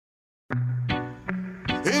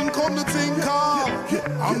In come the thinker.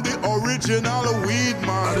 I'm the original weed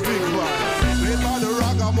man. The big man. Played by the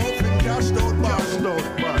ragamuffin, cashed out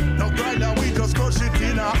bad. No grinder, we just crush it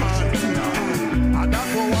in our hand. And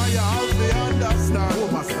that's why you have to understand.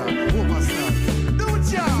 Overstand. Do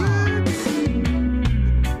ya?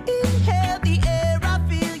 Inhale the air, I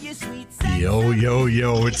feel your sweet scent.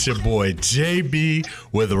 Yo, it's your boy JB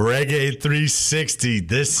with Reggae 360.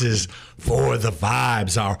 This is For the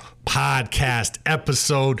Vibes, our podcast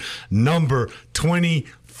episode number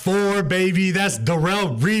 24, baby. That's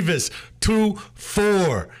Darrell Revis,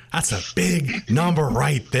 24. That's a big number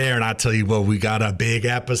right there. And I tell you what, we got a big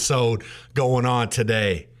episode going on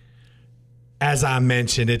today. As I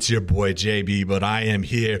mentioned, it's your boy JB, but I am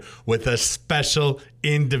here with a special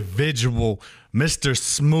individual, Mr.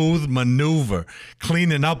 Smooth Maneuver,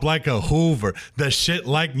 cleaning up like a Hoover, the shit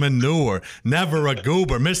like manure, never a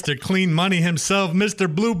goober, Mr. Clean Money himself, Mr.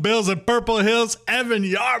 Blue Bills and Purple Hills, Evan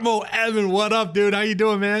Yarmo. Evan, what up, dude? How you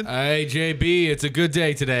doing, man? Hey, JB, it's a good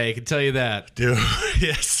day today, I can tell you that. Dude,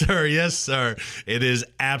 yes, sir. It is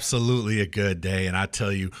absolutely a good day, and I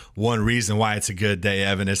tell you, one reason why it's a good day,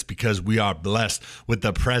 Evan, is because we are blessed with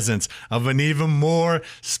the presence of an even more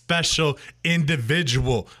special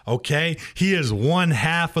individual, okay? He is one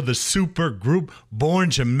half of the super group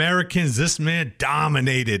Born Jamericans. This man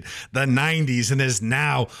dominated the 90s and is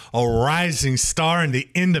now a rising star in the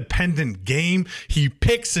independent game. He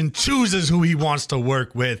picks and chooses who he wants to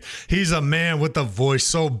work with. He's a man with a voice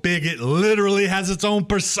so big it literally has its own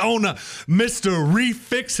persona. Mr.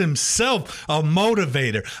 Refix himself, a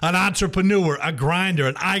motivator, an entrepreneur, a grinder,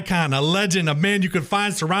 an icon, a legend, a man you can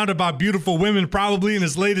find surrounded by beautiful women, probably in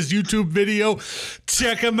his latest YouTube video.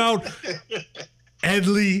 Check him out.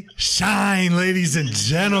 Edley Shine, ladies and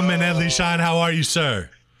gentlemen. Edley Shine, how are you, sir?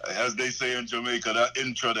 As they say in Jamaica, that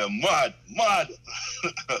intro, they're mad.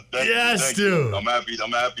 Yes, thank dude. You. I'm happy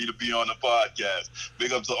to be on the podcast.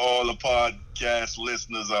 Big up to all the podcast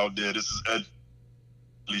listeners out there. This is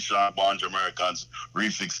Edley Shine, Born Jamericans,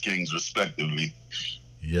 Refix Kings, respectively.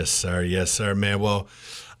 Yes, sir, man. Well,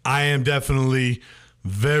 I am definitely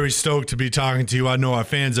very stoked to be talking to you. I know our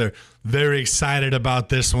fans are very excited about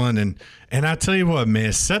this one. And I tell you what,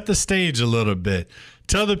 man, set the stage a little bit.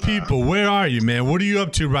 Tell the people, where are you, man? What are you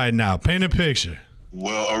up to right now? Paint a picture.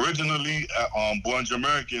 Well, originally, Born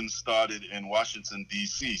Jamericans started in Washington,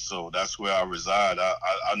 D.C., so that's where I reside. I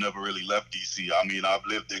never really left D.C. I mean, I've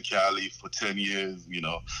lived in Cali for 10 years, you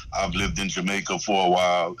know. I've lived in Jamaica for a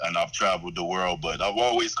while, and I've traveled the world, but I've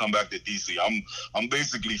always come back to D.C. I'm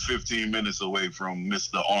basically 15 minutes away from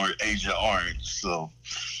Mr. Agent Orange, so,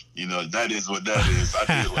 you know, that is what that is.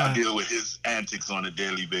 I deal with his antics on a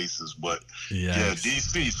daily basis, but, yeah,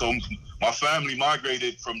 D.C., so my family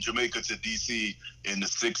migrated from Jamaica to D.C. in the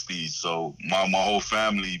 60s, so my whole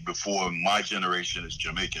family before my generation is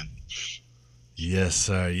Jamaican. Yes,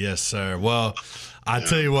 sir. Well, I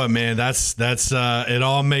tell you what, man, that's it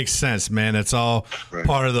all makes sense, man. It's all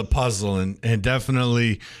part of the puzzle, and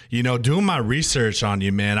definitely, you know, doing my research on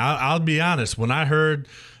you, man. I'll be honest, when I heard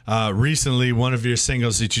recently one of your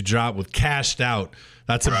singles that you dropped with Cashed Out,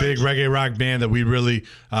 that's a big reggae rock band that we really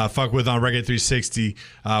fuck with on Reggae 360.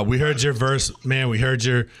 We heard your verse, man. We heard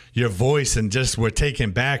your voice, and just were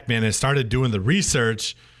taken back, man, and started doing the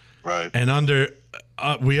research. Right. And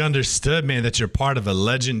we understood, man, that you're part of a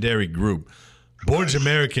legendary group. Born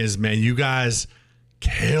Jamericans, man, you guys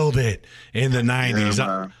killed it in the 90s.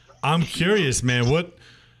 Yeah, I'm curious, man, what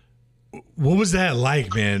was that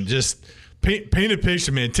like, man? Just paint a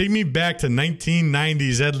picture, man. Take me back to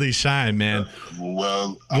 1990s Edley Shine, man.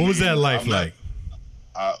 Well, what was that life like?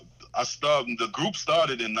 The group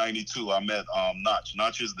started in 92. I met Notch.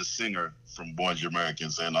 Notch is the singer from Born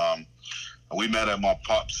Jamericans, and we met at my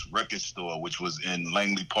pop's record store, which was in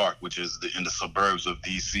Langley Park, which is in the suburbs of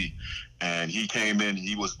DC. And he came in,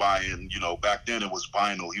 he was buying, you know, back then it was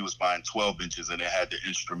vinyl. He was buying 12 inches and it had the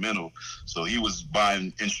instrumental. So he was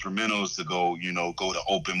buying instrumentals to go to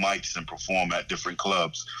open mics and perform at different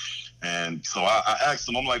clubs. And so I asked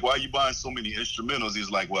him, I'm like, why are you buying so many instrumentals?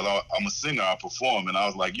 He's like, well, I'm a singer, I perform. And I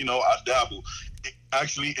was like, you know, I dabble.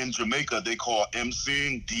 Actually, in Jamaica, they call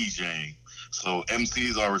MCing DJing. So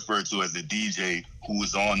MCs are referred to as the DJ who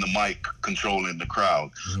is on the mic controlling the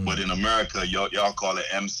crowd. But in America, y'all call it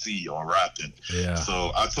MC or rapping. Yeah.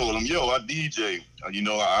 So I told him, I DJ. You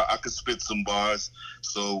know, I could spit some bars.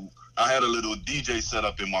 So I had a little DJ set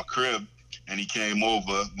up in my crib, and he came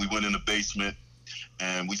over. We went in the basement,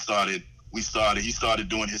 and we started he started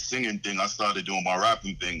doing his singing thing. I started doing my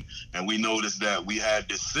rapping thing. And we noticed that we had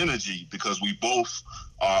this synergy because we both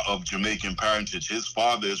are of Jamaican parentage. His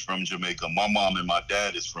father is from Jamaica. My mom and my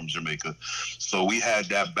dad is from Jamaica. So we had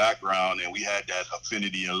that background and we had that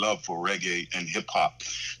affinity and love for reggae and hip hop.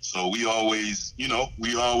 So we always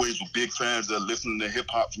were big fans of listening to hip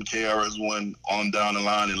hop from KRS-One on down the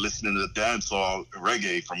line and listening to dancehall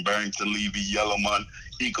reggae from Barrington Levy, Yellowman,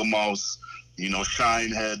 Eka Mouse,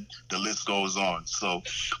 Shinehead, the list goes on. So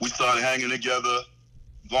we started hanging together.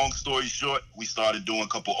 Long story short, we started doing a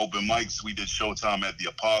couple open mics. We did Showtime at the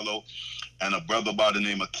Apollo, and a brother by the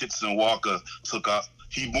name of Kitson Walker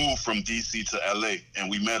he moved from DC to LA, and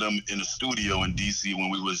we met him in the studio in DC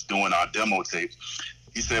when we was doing our demo tape.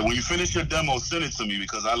 He said, when you finish your demo, send it to me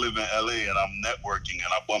because I live in LA and I'm networking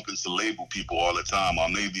and I bump into label people all the time. I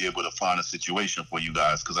may be able to find a situation for you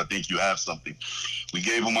guys because I think you have something. We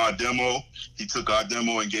gave him our demo. He took our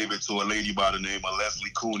demo and gave it to a lady by the name of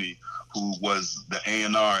Leslie Cooney, who was the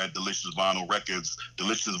A&R at Delicious Vinyl Records.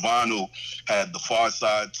 Delicious Vinyl had The Far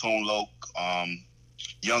Side, Tone Loc,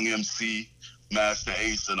 Young MC, Master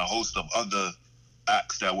Ace, and a host of other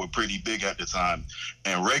acts that were pretty big at the time.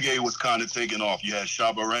 And reggae was kind of taking off. You had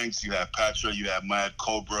Shabba Ranks, you had Patra, you had Mad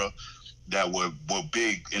Cobra that were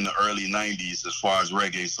big in the early 90s as far as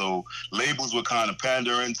reggae. So labels were kind of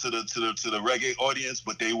pandering to the reggae audience,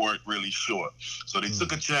 but they weren't really sure. So they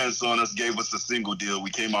took a chance on us, gave us a single deal.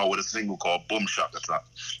 We came out with a single called Boom Shaka Top.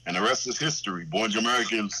 And the rest is history. Born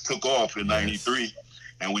Jamaicans took off in 93,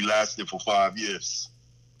 and we lasted for 5 years.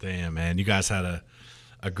 Damn, man. You guys had a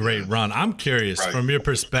great run. I'm curious from your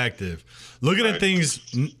perspective, looking at things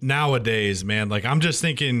nowadays, man, like I'm just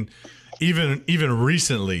thinking even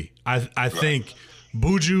recently, I think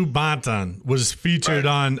Buju Banton was featured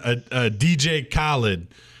on a DJ Khaled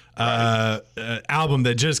album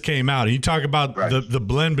that just came out. You talk about the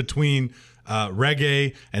blend between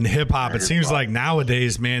reggae and hip hop. It seems like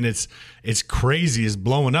nowadays, man, it's crazy. It's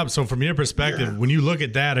blowing up. So from your perspective, when you look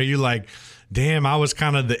at that, are you like, damn, I was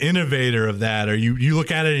kind of the innovator of that? Or you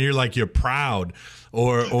look at it and you're like, you're proud,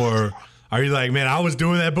 or are you like, man, I was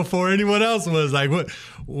doing that before anyone else was? Like,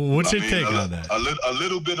 what's your take on that? A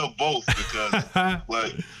little bit of both, because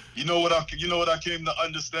but you know what I came to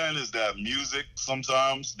understand is that music,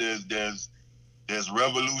 sometimes there's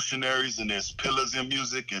revolutionaries and there's pillars in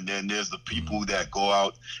music, and then there's the people that go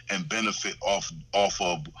out and benefit off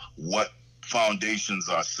of what foundations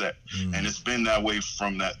are set. And it's been that way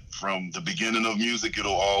from the beginning of music.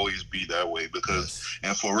 It'll always be that way because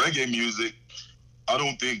and for reggae music, I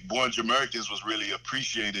don't think Born Jamaicans was really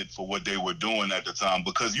appreciated for what they were doing at the time,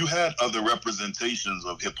 because you had other representations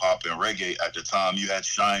of hip hop and reggae at the time. You had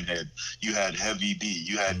Shinehead, you had Heavy D,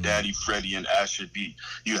 you had Daddy Freddie and Asher D,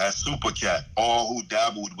 you had Supercat, all who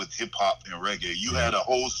dabbled with hip hop and reggae. You had a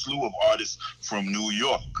whole slew of artists from New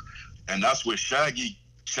York, and that's where Shaggy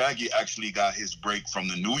actually got his break, from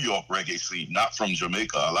the New York reggae scene, not from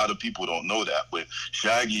Jamaica. A lot of people don't know that, but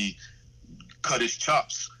Shaggy cut his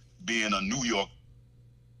chops being a New York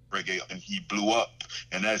reggae, and he blew up.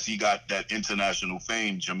 And as he got that international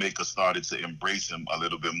fame, Jamaica started to embrace him a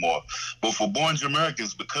little bit more. But for Born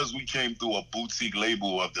Jamaicans, because we came through a boutique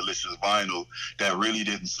label of Delicious Vinyl that really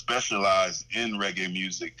didn't specialize in reggae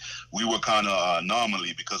music, we were kind of an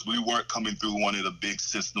anomaly, because we weren't coming through one of the big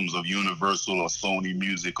systems of Universal or Sony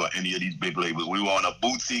Music or any of these big labels. We were on a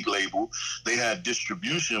boutique label. They had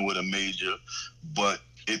distribution with a major, but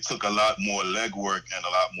it took a lot more legwork and a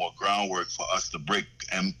lot more groundwork for us to break.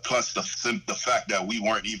 And plus the fact that we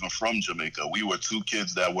weren't even from Jamaica. We were two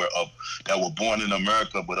kids that were born in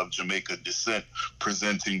America but of Jamaica descent,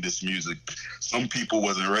 presenting this music. Some people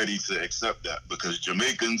wasn't ready to accept that, because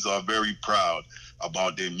Jamaicans are very proud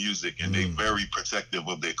about their music, and they're very protective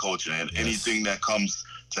of their culture. And anything that comes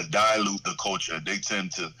to dilute the culture, they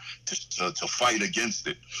tend to fight against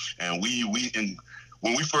it. And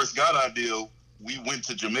when we first got our deal, we went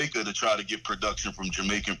to Jamaica to try to get production from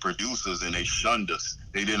Jamaican producers, and they shunned us.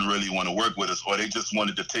 They didn't really want to work with us, or they just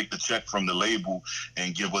wanted to take the check from the label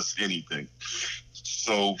and give us anything.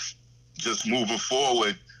 So just moving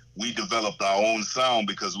forward, we developed our own sound,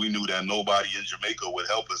 because we knew that nobody in Jamaica would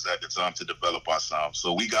help us at the time to develop our sound.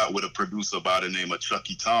 So we got with a producer by the name of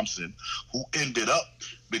Chucky Thompson, who ended up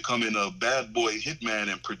becoming a bad boy hitman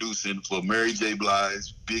and producing for Mary J.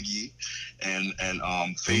 Blige, Biggie, and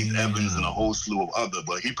Faith Evans, and a whole slew of other.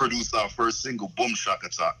 But he produced our first single, Boom Shaka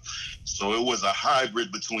Top. So it was a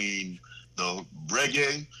hybrid between the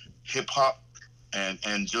reggae, hip hop,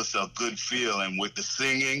 and just a good feel. And with the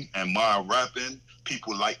singing and my rapping,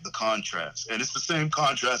 people like the contrast. And it's the same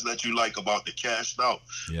contrast that you like about the Cashed Out.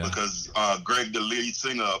 Yeah. Because Greg, the lead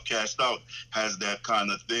singer of Cashed Out, has that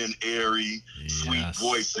kind of thin, airy, sweet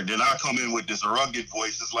voice. And then I come in with this rugged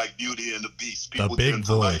voice. It's like Beauty and the Beast. People The big tend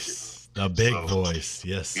to like voice. The big voice.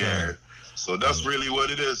 Yes, sir. Yeah. So that's really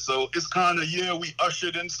what it is. So it's kind of, we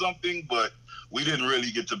ushered in something, but we didn't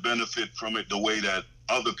really get to benefit from it the way that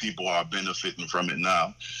other people are benefiting from it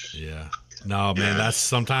now. Yeah. No, man, that's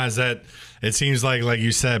sometimes that it seems like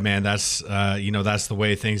you said, man, that's, that's the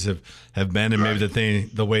way things have been, and maybe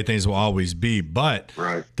the way things will always be. But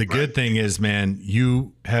the good thing is, man,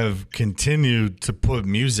 you have continued to put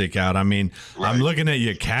music out. I mean, I'm looking at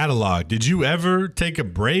your catalog. Did you ever take a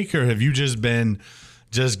break, or have you just been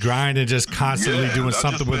grinding, just constantly doing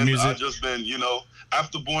something with music? I've just been,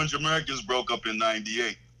 after Born Jamaicans broke up in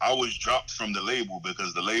 '98, I was dropped from the label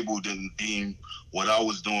because the label didn't deem what I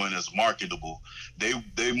was doing as marketable.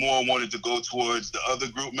 They more wanted to go towards the other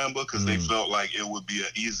group member because they felt like it would be an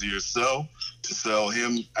easier sell to sell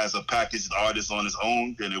him as a packaged artist on his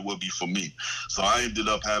own than it would be for me. So I ended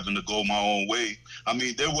up having to go my own way. I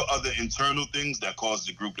mean, there were other internal things that caused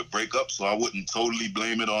the group to break up, so I wouldn't totally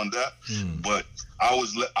blame it on that. But I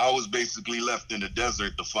was basically left in the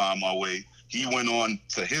desert to find my way. He went on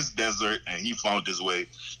to his desert and he found his way.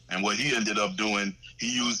 And what he ended up doing,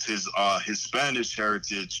 he used his Spanish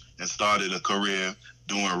heritage and started a career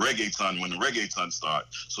doing reggaeton when reggaeton started.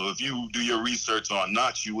 So if you do your research on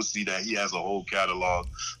Notch, you will see that he has a whole catalog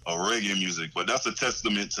of reggae music. But that's a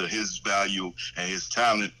testament to his value and his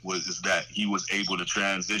talent is that he was able to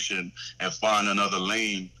transition and find another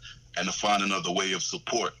lane and to find another way of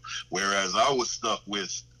support. Whereas I was stuck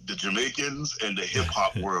with the Jamaicans and the hip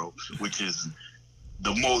hop world, which is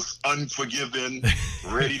the most unforgiving,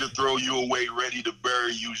 ready to throw you away, ready to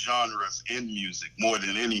bury you genres in music more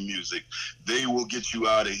than any music. They will get you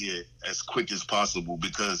out of here as quick as possible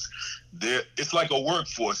because it's like a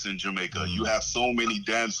workforce in Jamaica. You have so many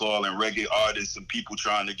dancehall and reggae artists and people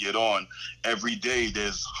trying to get on. Every day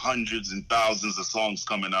there's hundreds and thousands of songs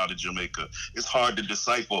coming out of Jamaica. It's hard to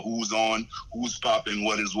decipher who's on, who's popping,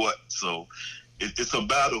 what is what. So it's a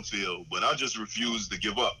battlefield, but I just refuse to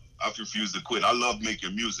give up. I refuse to quit. I love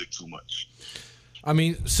making music too much. I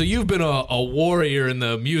mean, so you've been a warrior in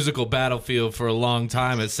the musical battlefield for a long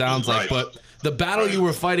time, it sounds like. But the battle you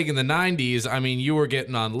were fighting in the 90s, I mean, you were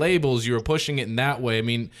getting on labels, you were pushing it in that way. I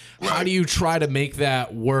mean, how do you try to make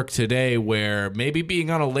that work today where maybe being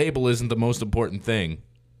on a label isn't the most important thing?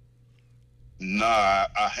 Nah,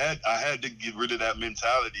 I had to get rid of that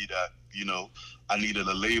mentality that, I needed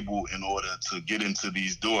a label in order to get into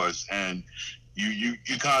these doors. And you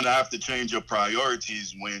kind of have to change your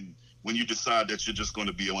priorities when you decide that you're just going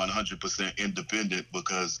to be 100% independent,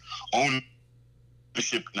 because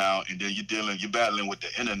ownership now, and then you're battling with the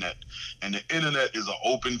internet. And the internet is an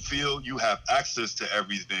open field. You have access to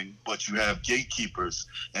everything, but you have gatekeepers,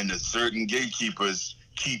 and the certain gatekeepers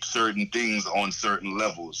keep certain things on certain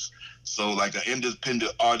levels. So like an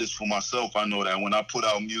independent artist for myself, I know that when I put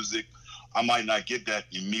out music, I might not get that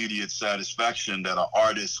immediate satisfaction that an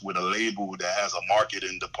artist with a label that has a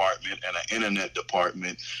marketing department and an internet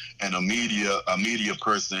department and a media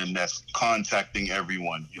person that's contacting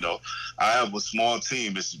everything. I have a small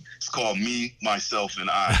team. It's called Me, Myself, and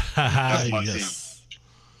I. That's my team.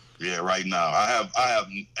 Yeah, right now. I have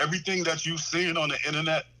everything that you've seen on the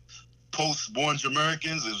internet post Born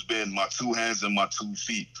Jamaicans has been my two hands and my 2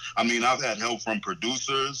 feet. I mean, I've had help from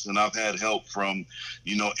producers, and I've had help from,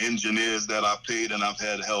 engineers that I paid, and I've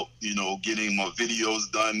had help, getting my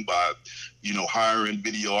videos done by, hiring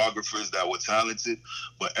videographers that were talented,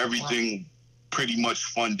 but everything pretty much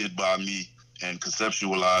funded by me and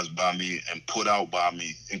conceptualized by me and put out by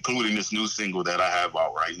me, including this new single that I have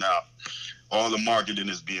out right now. All the marketing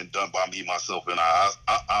is being done by me, myself, and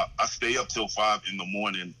I stay up till 5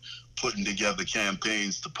 a.m. putting together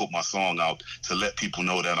campaigns to put my song out to let people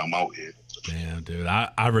know that I'm out here. Damn, dude,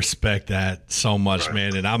 I respect that so much,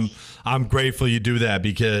 man, and I'm grateful you do that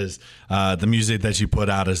because the music that you put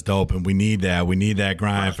out is dope, and we need that. We need that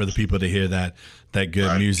grind for the people to hear that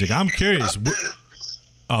good music. I'm curious.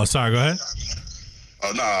 Oh, sorry. Go ahead.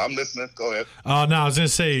 Oh no, I'm listening. Go ahead. Oh no, I was gonna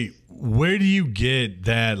say, where do you get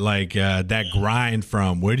that that grind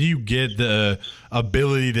from? Where do you get the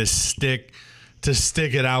ability to stick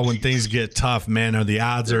it out when things get tough, man, or the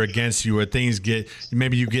odds are against you, or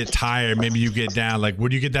maybe you get tired, maybe you get down? Like, where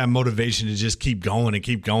do you get that motivation to just keep going and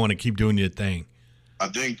keep going and keep doing your thing? I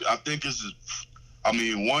think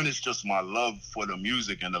one is just my love for the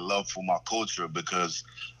music and the love for my culture, because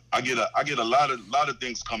I get a lot of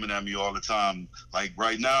things coming at me all the time. Like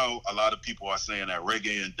right now, a lot of people are saying that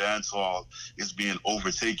reggae and dancehall is being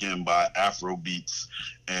overtaken by Afro beats,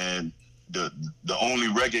 and the only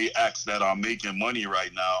reggae acts that are making money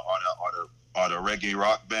right now are the reggae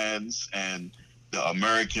rock bands and the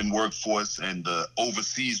American workforce and the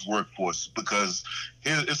overseas workforce. Because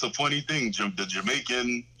it's a funny thing, the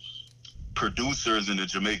Jamaican producers and the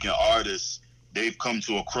Jamaican artists, they've come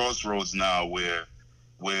to a crossroads now where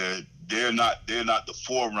they're not the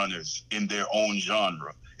forerunners in their own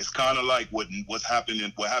genre. It's kind of like what happened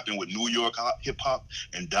with New York hip hop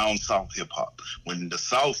and down south hip hop. When the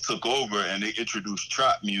South took over and they introduced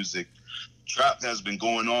trap music, trap has been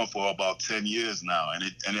going on for about 10 years now, and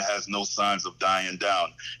it has no signs of dying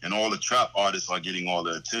down. And all the trap artists are getting all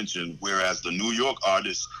the attention, whereas the New York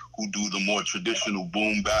artists who do the more traditional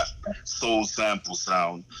boom bap soul sample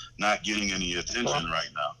sound not getting any attention right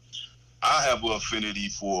now. I have an affinity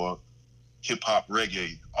for hip hop,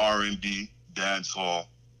 reggae, R&B, dancehall,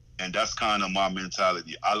 and that's kind of my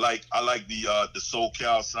mentality. I like the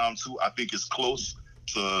SoCal sound too. I think it's close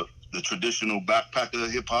to the traditional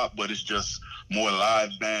backpacker hip hop, but it's just more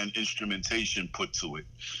live band instrumentation put to it.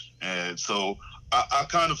 And so I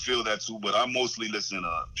kind of feel that too, but I mostly listen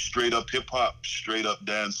to straight up hip hop, straight up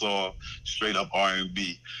dancehall, straight up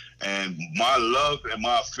R&B. And my love and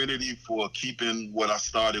my affinity for keeping what I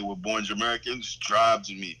started with Born Jamaicans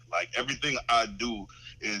drives me. Like everything I do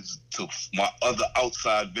is to my other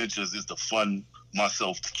outside ventures is to fund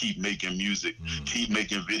myself to keep making music, keep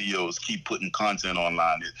making videos, keep putting content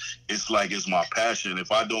online. It's like it's my passion.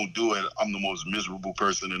 If I don't do it, I'm the most miserable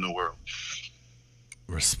person in the world.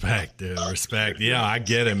 Respect, dude. Respect. Yeah, I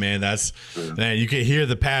get it, man. Man, you can hear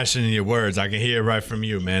the passion in your words. I can hear it right from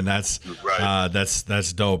you, man. That's right.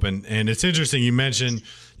 That's dope. And it's interesting. You mentioned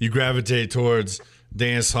you gravitate towards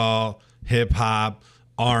dance hall, hip hop,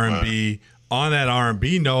 R&B. Right. On that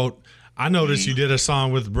R&B note, I noticed you did a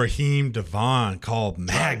song with Raheem Devon called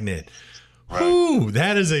Magnet. Right. Whoo,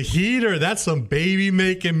 that is a heater. That's some baby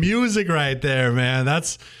making music right there, man.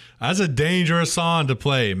 That's a dangerous song to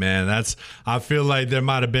play, man. I feel like there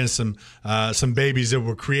might have been some babies that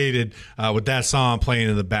were created with that song playing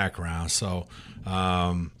in the background. So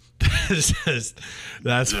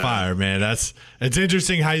that's fire, man. It's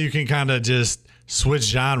interesting how you can kind of just switch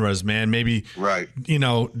genres, man. Maybe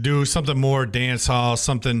do something more dance hall,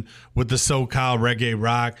 something with the SoCal reggae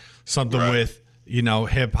rock, something with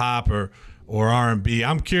hip hop or R&B.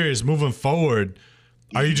 I'm curious, moving forward,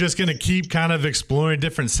 are you just going to keep kind of exploring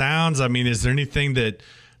different sounds? I mean, is there anything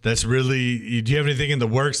that's really, do you have anything in the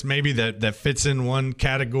works maybe that fits in one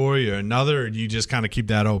category or another, or do you just kind of keep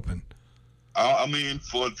that open? I mean,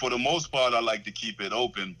 for the most part, I like to keep it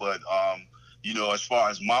open, but as far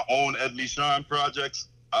as my own Edley Shine projects,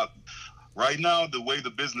 right now, the way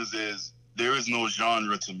the business is, there is no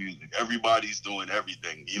genre to music. Everybody's doing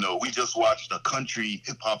everything. We just watched a country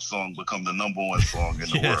hip hop song become the #1 song in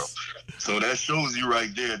the world. So that shows you right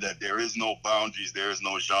there that there is no boundaries. There is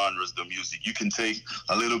no genres to music. You can take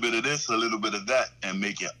a little bit of this, a little bit of that, and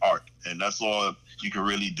make it art. And that's all you can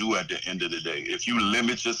really do at the end of the day. If you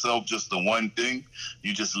limit yourself just to one thing,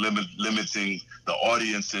 you just limiting the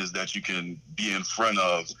audiences that you can be in front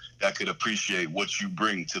of that could appreciate what you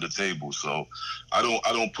bring to the table. So I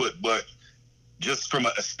don't put, but just from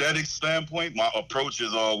an aesthetic standpoint, my approach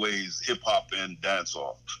is always hip hop and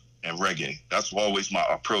dancehall and reggae. That's always my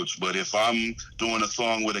approach. But if I'm doing a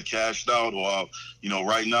song with a cashed out, or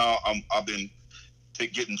right now I've been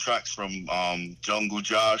getting tracks from Jungle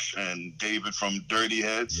Josh and David from Dirty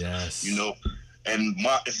Heads. Yes. And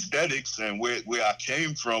my aesthetics and where I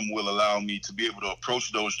came from will allow me to be able to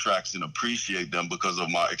approach those tracks and appreciate them because of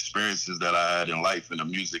my experiences that I had in life and the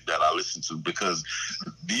music that I listened to, because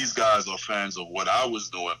these guys are fans of what I was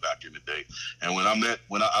doing back in the day. And when I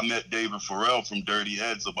met David Farrell from Dirty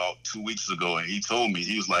Heads about 2 weeks ago, and he told me,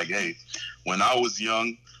 he was like, hey, when I was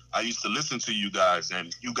young, I used to listen to you guys,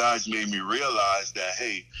 and you guys made me realize that,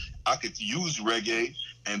 hey, I could use reggae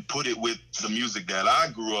and put it with the music that I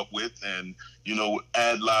grew up with, and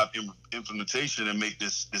add live implementation and make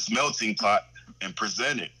this melting pot and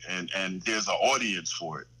present it, and there's an audience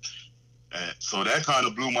for it. And so that kind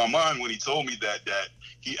of blew my mind when he told me that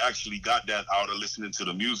he actually got that out of listening to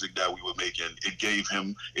the music that we were making.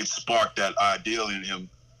 It sparked that ideal in him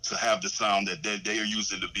to have the sound that they are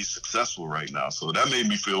using to be successful right now. So that made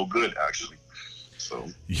me feel good, actually. So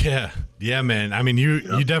yeah, man. I mean,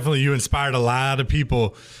 you definitely inspired a lot of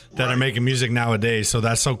people that are making music nowadays. So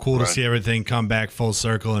that's so cool to see everything come back full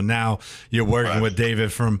circle. And now you're working with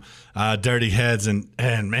David from Dirty Heads, and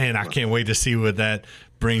man, I can't wait to see what that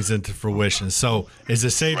brings into fruition. So is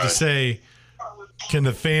it safe to say can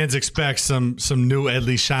the fans expect some new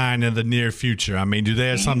Edley Shine in the near future? I mean, do they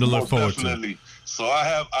have something to look forward Definitely. So I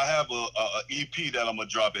have a EP that I'm gonna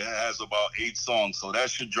drop. It has about 8 songs, so that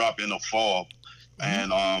should drop in the fall. And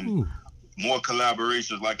more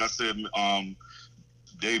collaborations. Like I said, me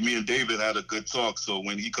and David had a good talk. So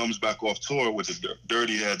when he comes back off tour with the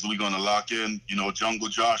Dirty Heads, we're gonna lock in. Jungle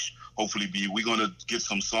Josh. Hopefully, we're gonna get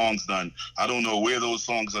some songs done. I don't know where those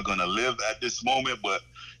songs are gonna live at this moment, but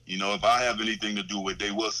if I have anything to do with,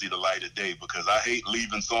 they will see the light of day, because I hate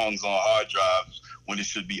leaving songs on hard drives when it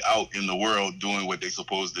should be out in the world doing what they're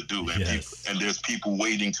supposed to do. And, and there's people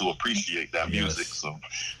waiting to appreciate that music. So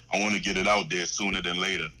I want to get it out there sooner than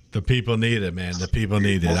later. The people need it, man. The people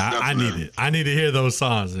need it. I need it. I need to hear those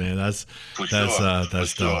songs, man. That's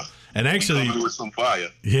dope. And actually, with some fire.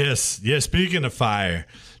 Yes. Speaking of fire,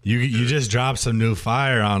 you just dropped some new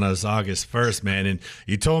fire on us August 1st, man. And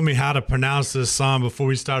you told me how to pronounce this song before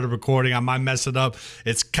we started recording. I might mess it up.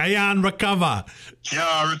 It's Can't Recover.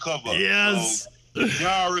 Can't Recover. Yes. So,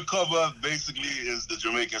 Can't Recover basically is the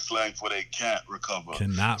Jamaican slang for they can't recover.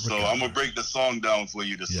 Cannot recover. So I'm going to break the song down for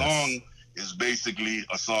you. The song is basically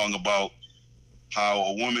a song about how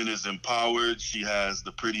a woman is empowered. She has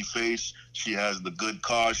the pretty face. She has the good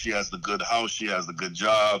car. She has the good house. She has the good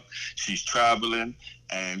job. She's traveling.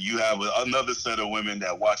 And you have another set of women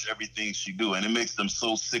that watch everything she do. And it makes them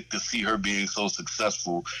so sick to see her being so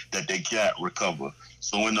successful that they can't recover.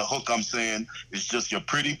 So in the hook, I'm saying it's just your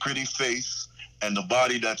pretty, pretty face and the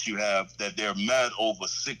body that you have that they're mad over,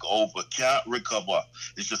 sick over, can't recover.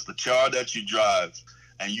 It's just the car that you drive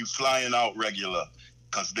and you flying out regular,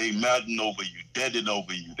 because they madden over you, deading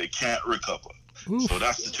over you. They can't recover. Oof. So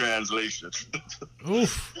that's the translation.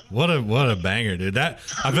 Oof! What a banger, dude. I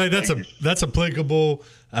feel like that's applicable.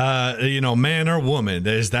 Man or woman.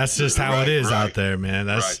 That's just how it is out there, man.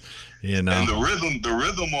 That's And the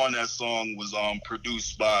rhythm on that song was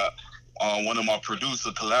produced by one of my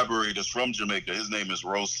producer collaborators from Jamaica. His name is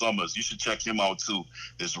Rose Summers. You should check him out too.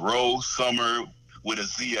 It's Rose Summer with a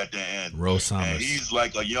Z at the end. Rose Summers. And he's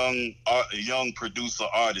like a young producer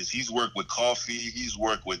artist. He's worked with Coffee. He's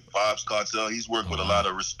worked with Vybz Kartel. He's worked with a lot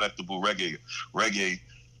of respectable reggae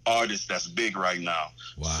artists that's big right now.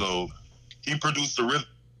 Wow. So he produced the rhythm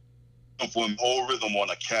for him, whole rhythm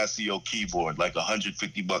on a Casio keyboard, like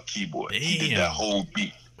 $150 keyboard. Damn. He did that whole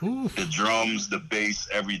beat. Oof. The drums, the bass,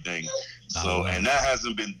 everything. So, and that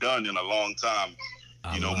hasn't been done in a long time.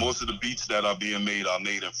 Most of the beats that are being made are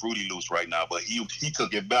made in Fruity Loops right now, but he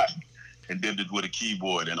took it back and did it with a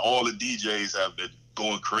keyboard. And all the DJs have been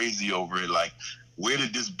going crazy over it. Like, where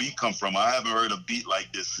did this beat come from? I haven't heard a beat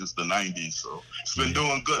like this since the 90s. So it's been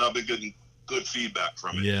doing good. I've been getting good feedback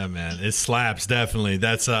from it. Yeah, man. It slaps, definitely.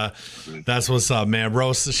 That's what's up,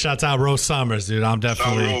 man. Shout out Rose Summers, dude. I'm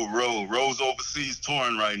definitely Rose overseas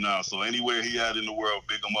touring right now. So anywhere he at in the world,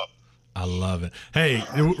 big him up. I love it. Hey,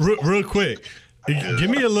 real quick. Give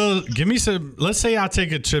me some. Let's say I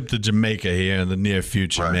take a trip to Jamaica here in the near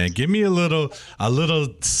future, man. Give me a little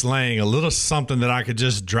slang, a little something that I could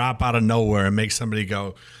just drop out of nowhere and make somebody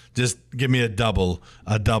go, just give me a double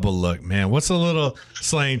look, man. What's a little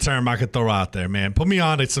slang term I could throw out there, man? Put me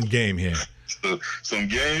on to some game here. Some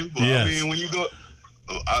game? Well, yes. I mean, when you go,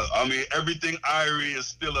 everything Irie is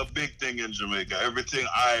still a big thing in Jamaica. Everything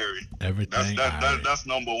Irie. Everything Irie. That's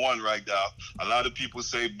number one right now. A lot of people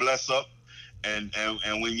say bless up. And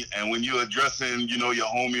when you're addressing, your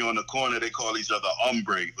homie on the corner, they call each other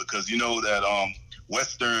hombre, because that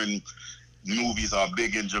Western movies are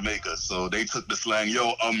big in Jamaica. So they took the slang,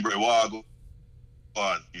 yo, hombre, wagwan,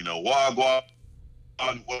 wagwan,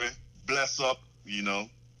 bless up,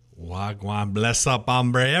 Wagwan, bless up,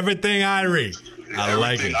 hombre. Everything Irie. I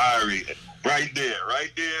like it. Everything Irie. Right there,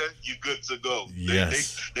 you're good to go.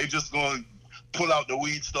 Yes. They just going to pull out the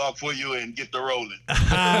weed stalk for you and get the rolling.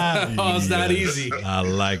 It's that easy. I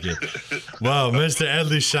like it. Well, Mr.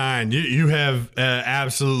 Edley Shine, you have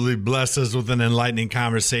absolutely blessed us with an enlightening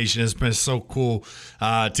conversation. It's been so cool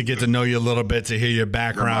to get to know you a little bit, to hear your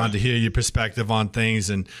background, to hear your perspective on things.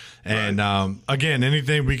 And again,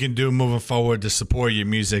 anything we can do moving forward to support your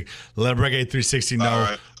music, let Reggae 360 know.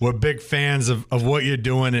 Right. We're big fans of what you're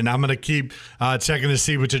doing, and I'm going to keep checking to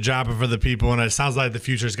see what you're dropping for the people. And it sounds like the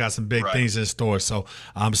future's got some big things in store, so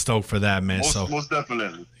I'm stoked for that, man. Most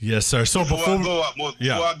definitely. Yes, sir. So before I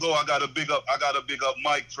go, I gotta big up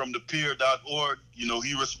Mike from thepeer.org.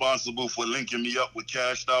 He responsible for linking me up with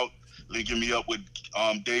Cashed Out, linking me up with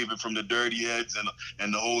David from the Dirty Heads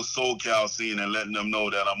and the whole SoCal scene, and letting them know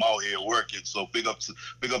that I'm out here working. So big up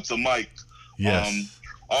to Mike. Yes.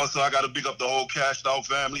 Also, I got to big up the whole Cashed Out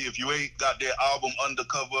family. If you ain't got their album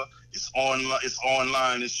Undercover, it's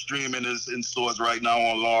online, it's streaming, it's in stores right now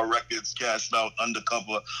on Law Records, Cashed Out,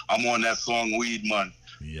 Undercover. I'm on that song Weed Man.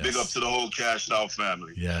 Yes. Big up to the whole Cashed Out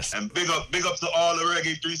family. Yes. And big up to all the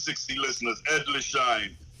Reggae 360 listeners. Ed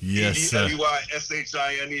Leshine. Yes, sir.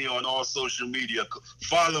 EDLEYSHINE on all social media.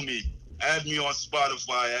 Follow me. Add me on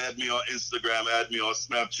Spotify. Add me on Instagram. Add me on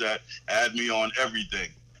Snapchat. Add me on everything.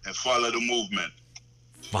 And follow the movement.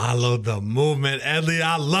 Follow the movement. Edley,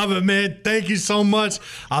 I love it, man. Thank you so much.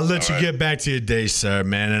 I'll let you get back to your day, sir,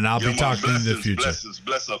 man, and I'll be talking to you in the future.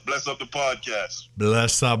 Bless up the podcast.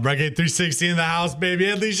 Bless up. Reggae 360 in the house, baby.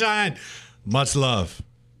 Edley Shine. Much love.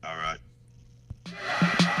 All right.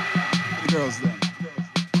 Girls, then.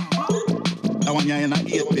 I want you in a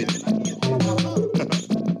 8-bit.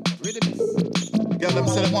 Girl, them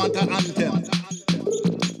say they want an anthem.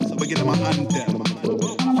 So we give them an anthem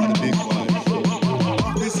for the big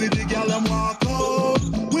boys. We see the girl them walk out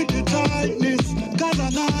with the tightness, cause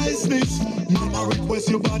of niceness. Mama request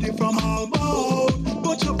your body from all mouth,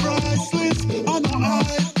 but you're priceless, and I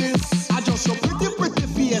hide this. I just your pretty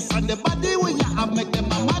face and the body where you have make them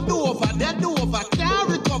mama do over, they do over, can't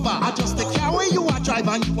recover. I just the car where you are drive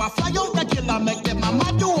and you are fly out the killer, make them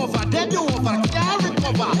mama do over, they do over, can't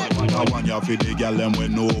recover. I want you for the gal them we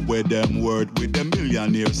know where them word with them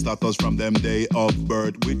millionaire status from them day of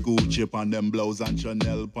birth with Gucci on them blouse and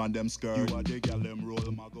Chanel on them skirt. You are the gal them roll,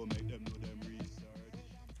 I go make them do them research.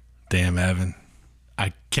 Damn, Evan.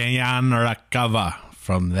 I can't recover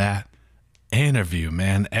from that interview,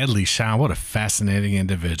 man. Edley Shine, what a fascinating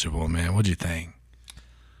individual, man. What'd you think?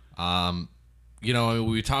 You know,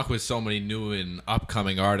 we talk with so many new and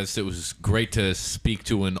upcoming artists. It was great to speak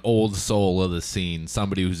to an old soul of the scene,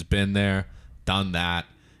 somebody who's been there, done that,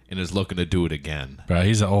 and is looking to do it again. Bro,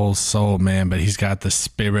 he's an old soul, man, but he's got the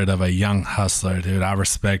spirit of a young hustler, dude. I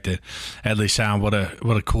respect it. Edley Shine, what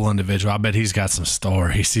a cool individual. I bet he's got some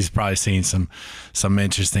stories. He's probably seen some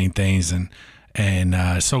interesting things, and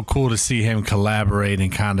it's so cool to see him collaborate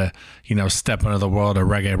and kind of, you know, step into the world of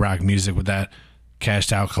reggae rock music with that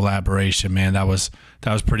Cashed Out collaboration, man. That was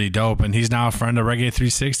pretty dope. And he's now a friend of Reggae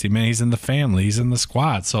 360, man. He's in the family. He's in the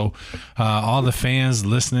squad. So all the fans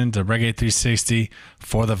listening to Reggae 360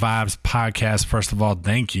 For the Vibes podcast, first of all,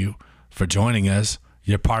 thank you for joining us.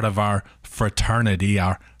 You're part of our fraternity,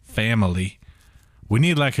 our family. We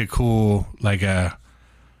need like a cool, like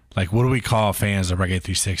what do we call fans of Reggae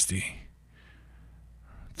 360?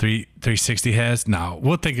 360 heads? No,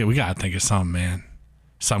 we gotta think of something, man.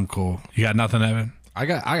 Something cool. You got nothing, Evan? I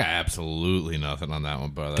got absolutely nothing on that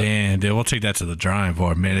one, brother. Damn, dude, we'll take that to the drawing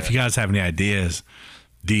board, man. If you guys have any ideas,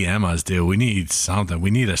 DM us, dude. We need something.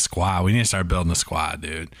 We need a squad. We need to start building a squad,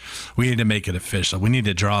 dude. We need to make it official. We need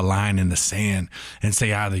to draw a line in the sand and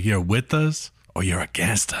say either you're with us or you're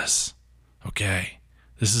against us. Okay?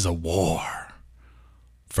 This is a war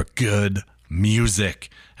for good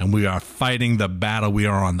music, and we are fighting the battle. We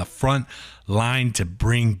are on the front line to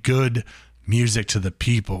bring good music to the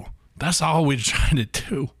people. That's all we're trying to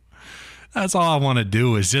do. That's all I want to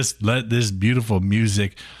do is just let this beautiful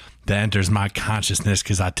music that enters my consciousness,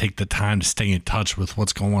 because I take the time to stay in touch with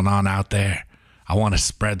what's going on out there. I want to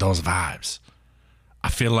spread those vibes. I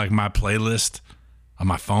feel like my playlist on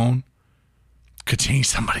my phone could change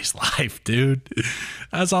somebody's life, dude.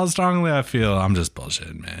 That's how strongly I feel. I'm just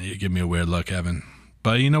bullshitting, man. You give me a weird look, Evan.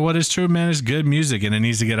 But you know what is true, man? It's good music, and it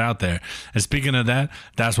needs to get out there. And speaking of that,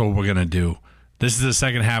 that's what we're going to do. This is the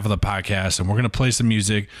second half of the podcast, and we're going to play some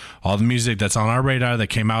music, all the music that's on our radar that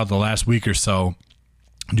came out the last week or so.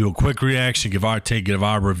 Do a quick reaction, give our take, give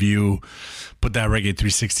our review, put that Reggae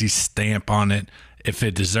 360 stamp on it if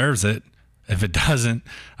it deserves it. If it doesn't,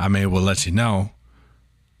 I mean, we'll let you know.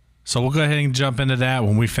 So we'll go ahead and jump into that.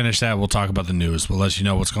 When we finish that, we'll talk about the news. We'll let you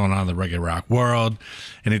know what's going on in the reggae rock world.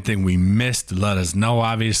 Anything we missed, let us know.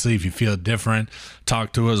 Obviously, if you feel different,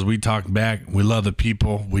 talk to us. We talk back. We love the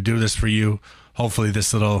people. We do this for you. Hopefully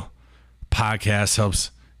this little podcast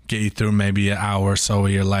helps get you through maybe an hour or so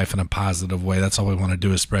of your life in a positive way. That's all we want to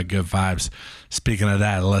do is spread good vibes. Speaking of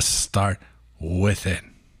that, let's start with it.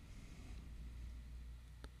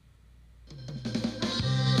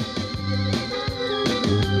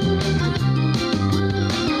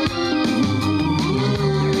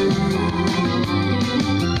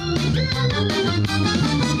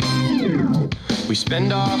 We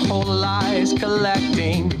spend our whole lives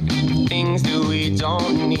collecting things that we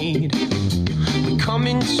don't need. We come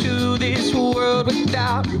into this world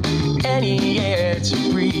without any air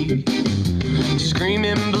to breathe.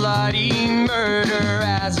 Screaming bloody murder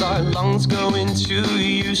as our lungs go into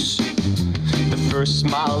use. The first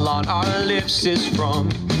smile on our lips is from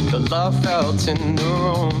the love felt in the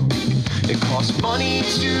room. It costs money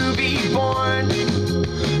to be born,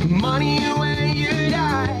 money when you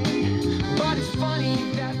die. But it's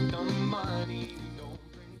funny that the money don't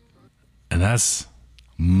bring. And that's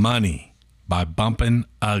Money by Bumpin'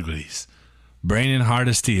 Uglies. Brandon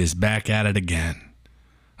Hardesty is back at it again.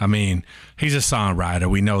 I mean, he's a songwriter.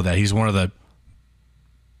 We know that. He's one of the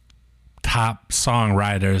top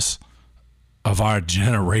songwriters of our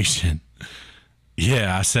generation.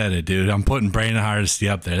 Yeah, I said it, dude. I'm putting Brandon Hardesty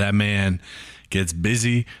up there. That man gets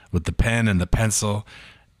busy with the pen and the pencil.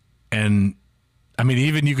 And, I mean,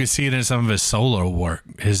 even you can see it in some of his solo work,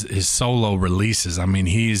 his solo releases. I mean,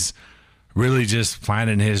 he's really just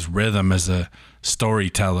finding his rhythm as a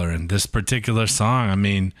storyteller. And this particular song, I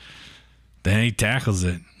mean, then he tackles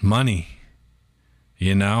it. Money.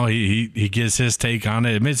 You know, he gives his take on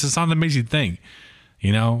it. I mean, it's a song that makes you think.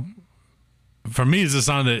 You know, for me, it's a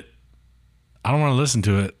song that I don't want to listen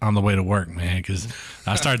to it on the way to work, man, because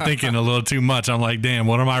I start thinking a little too much. I'm like, damn,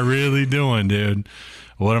 what am I really doing, dude?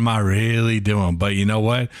 What am I really doing? But you know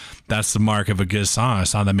what? That's the mark of a good song, a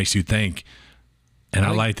song that makes you think. And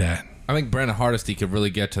I like that. I think Brandon Hardesty could really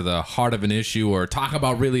get to the heart of an issue or talk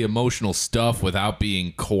about really emotional stuff without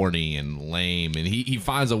being corny and lame. And he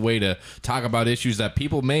finds a way to talk about issues that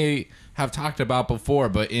people may have talked about before,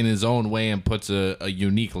 but in his own way, and puts a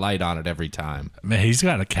unique light on it every time. Man, he's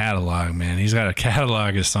got a catalog, man. He's got a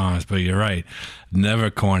catalog of songs, but you're right. Never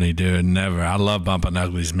corny, dude. Never. I love Bumpin'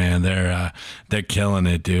 Uglies, man. They're killing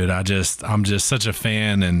it, dude. I'm just such a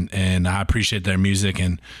fan, and I appreciate their music,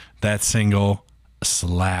 and that single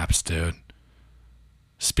slaps, dude.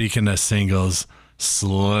 Speaking of singles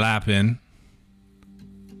slapping.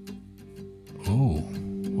 Ooh,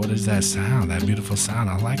 what is that sound? That beautiful sound.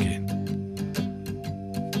 I like it.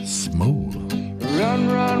 Smooth. Run,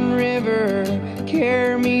 run, river,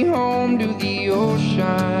 carry me home to the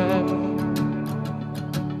ocean.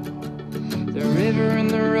 The river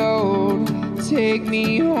and the road, take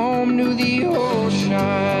me home to the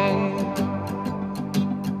ocean.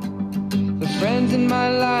 The friends in my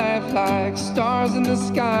life, like stars in the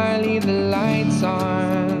sky, leave the lights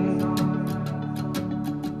on.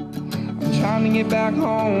 I'm trying to get back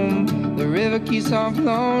home. The river keeps on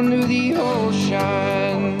flowing to the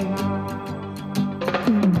ocean.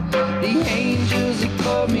 The angels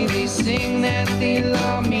above me, they sing that they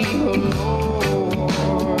love me, oh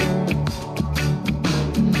Lord.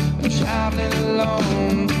 I'm traveling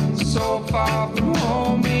alone, so far from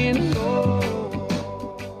home and Lord.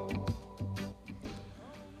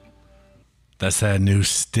 That's that new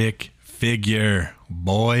Stick Figure,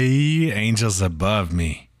 boy. Angels Above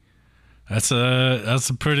Me. That's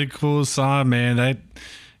a pretty cool song, man. That,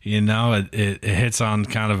 you know, it hits on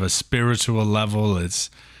kind of a spiritual level. It's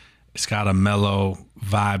got a mellow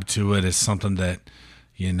vibe to it. It's something that,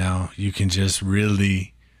 you know, you can just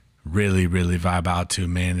really, really, really vibe out to,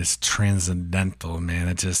 man. It's transcendental, man.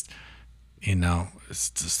 It just, you know,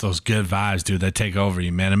 it's just those good vibes, dude, that take over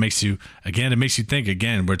you, man. It makes you think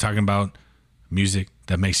again. We're talking about music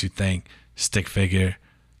that makes you think. Stick Figure,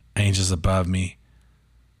 Angels Above Me.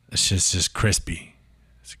 It's just crispy.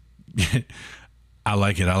 I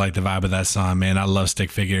like it. I like the vibe of that song, man. I love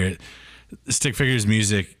Stick Figure. Stick Figure's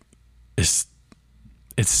music is,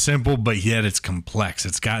 it's simple, but yet it's complex.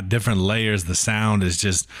 It's got different layers. The sound is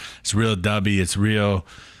just, it's real dubby. It's real,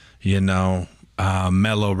 you know,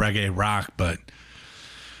 mellow reggae rock. But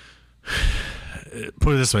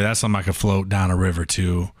put it this way, that's something I could float down a river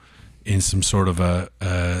to in some sort of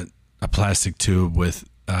a plastic tube with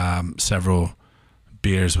several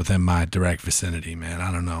beers within my direct vicinity, man.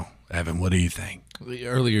 I don't know. Evan, what do you think?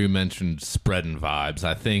 Earlier you mentioned spreading vibes.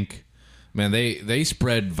 I think, man, they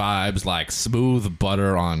spread vibes like smooth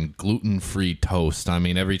butter on gluten-free toast. I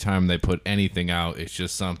mean, every time they put anything out, it's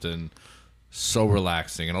just something so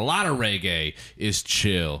relaxing. And a lot of reggae is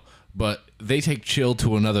chill, but they take chill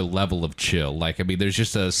to another level of chill. Like, I mean, there's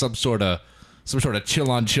just some sort of chill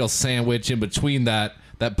on chill sandwich in between that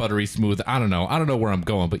buttery smooth. I don't know where I'm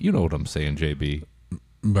going, but you know what I'm saying, JB.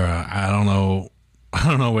 Bruh, I don't know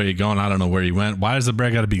where you're going. I don't know where you went. Why does the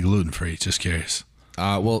bread got to be gluten-free? Just curious.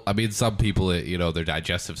 Well, I mean, some people, you know, their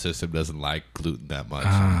digestive system doesn't like gluten that much.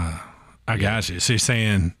 I got you. So you're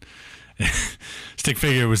saying Stick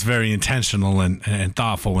Figure was very intentional and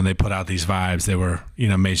thoughtful when they put out these vibes. They were, you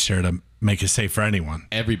know, made sure to make it safe for anyone.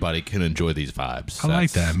 Everybody can enjoy these vibes. I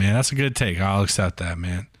like that, man. That's a good take. I'll accept that,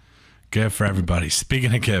 man. Good for everybody.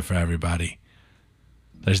 Speaking of good for everybody,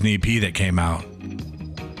 there's an EP that came out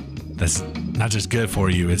that's not just good for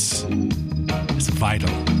you, it's vital,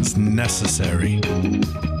 it's necessary.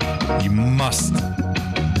 You must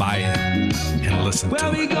buy it and listen to it.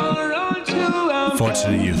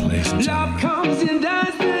 Fortunate Youth, ladies and gentlemen.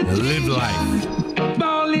 Live life.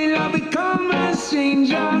 Love become a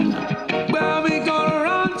stranger. Where we gonna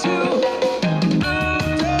run to?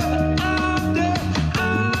 After,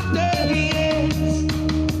 yes.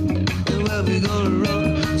 Where we gonna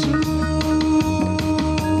run to?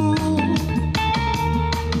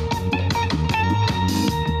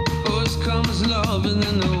 First comes love and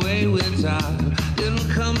then the way we die. Then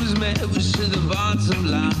comes marriage to the bottom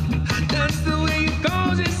line. That's the way it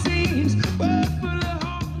goes, it seems. Work for the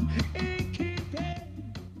heart and keep it.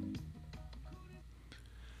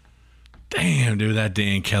 Damn, dude, that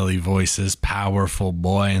Dan Kelly voice is powerful,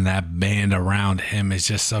 boy, and that band around him is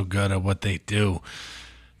just so good at what they do.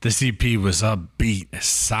 This EP was upbeat,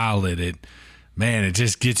 solid. It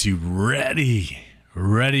just gets you ready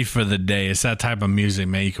for the day. It's that type of music,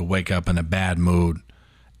 man. You could wake up in a bad mood,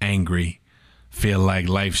 angry, feel like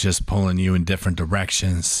life's just pulling you in different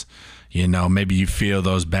directions. You know, maybe you feel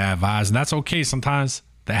those bad vibes, and that's okay. Sometimes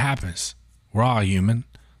that happens. We're all human.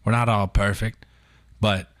 We're not all perfect,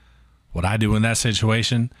 but what I do in that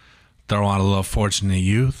situation, throw on a little Fortunate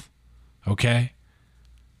Youth, okay?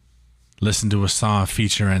 Listen to a song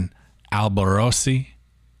featuring Alba Rossi,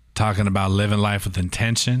 talking about living life with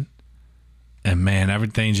intention. And, man,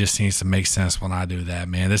 everything just seems to make sense when I do that,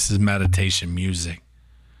 man. This is meditation music.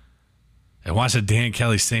 And watch what Dan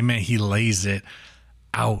Kelly say, man, he lays it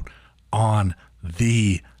out on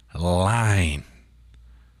the line.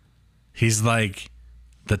 He's like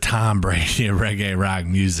the Tom Brady of reggae rock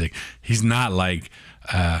music. He's not like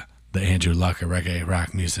the Andrew Luck of reggae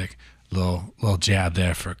rock music. Little jab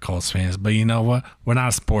there for Colts fans. But you know what? We're not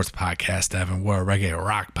a sports podcast, Evan. We're a reggae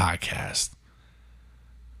rock podcast.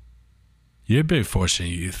 You're a big Fortunate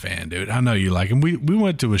Youth fan, dude. I know you like him. We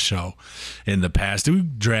went to a show in the past. We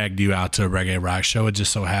dragged you out to a reggae rock show. It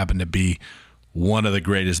just so happened to be one of the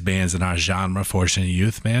greatest bands in our genre, Fortunate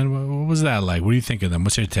Youth, man. What was that like? What do you think of them?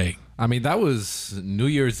 What's your take? I mean, that was New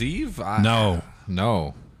Year's Eve? No.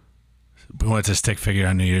 We went to Stick Figure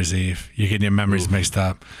on New Year's Eve. You're getting your memories mixed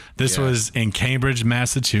up. This was in Cambridge,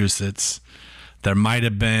 Massachusetts. There might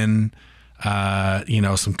have been,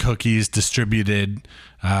 some cookies distributed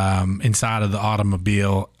inside of the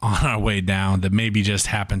automobile on our way down that maybe just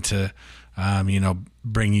happened to,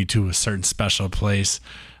 bring you to a certain special place.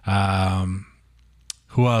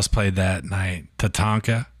 Who else played that night?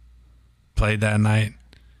 Tatanka played that night.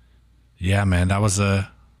 Yeah, man, that was a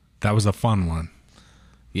fun one.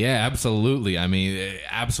 Yeah, absolutely. I mean, it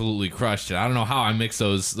absolutely crushed it. I don't know how I mixed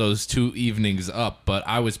those two evenings up, but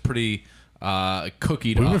I was pretty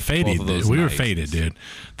cookied up. We were faded. We were faded, dude.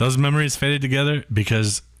 Those memories faded together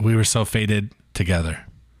because we were so faded together.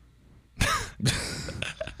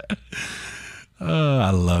 Oh,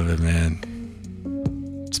 I love it,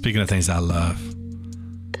 man. Speaking of things I loved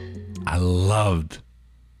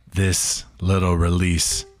this little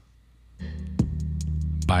release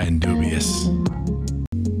by Indubious.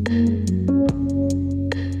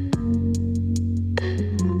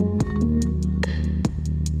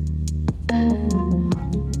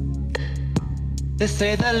 They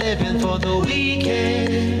say they're living for the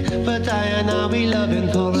weekend, but Diana, we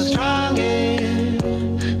loving for a strong end.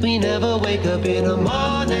 We never wake up in the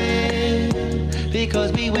morning,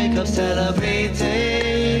 because we wake up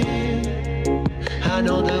celebrating. I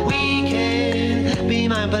know that we can be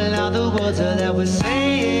mindful of the words that we're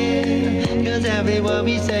saying, cause every word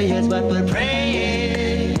we say is what we're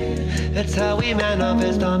praying. That's how we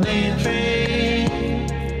manifest our mainframe.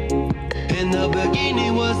 In the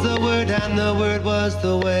beginning was the word, and the word was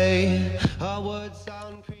the way. Our words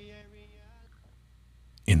sound create.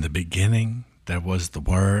 In the beginning, there was the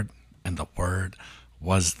word, and the word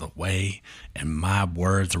was the way. And my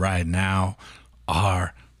words right now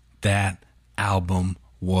are that album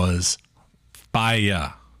was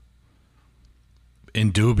fire.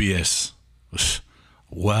 Indubious.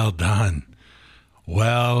 Well done.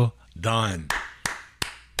 Well done.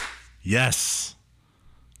 Yes.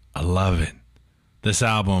 I love it. This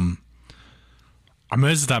album,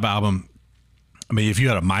 this is the type of album, if you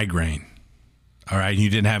had a migraine, all right, and you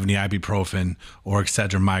didn't have any ibuprofen or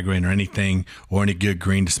Excedrin migraine or anything or any good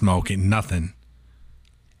green to smoke, nothing,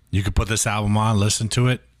 you could put this album on, listen to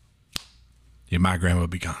it, your migraine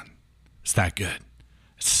would be gone. It's that good.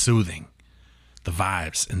 It's soothing. The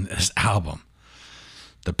vibes in this album,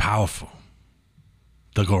 they're powerful.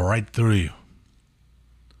 They'll go right through you.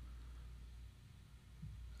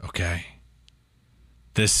 Okay.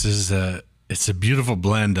 This is it's a beautiful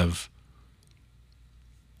blend of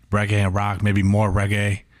reggae and rock, maybe more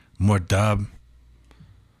reggae, more dub,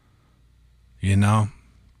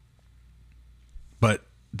 But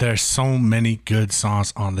there's so many good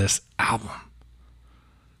songs on this album.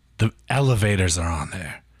 The Elevators are on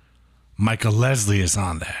there. Michael Leslie is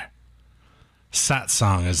on there.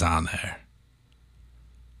 Satsang is on there.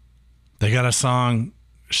 They got a song,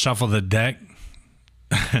 Shuffle the Deck.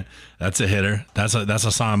 That's a hitter. That's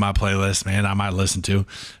a song on my playlist, man, I might listen to.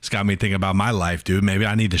 It's got me thinking about my life, dude. Maybe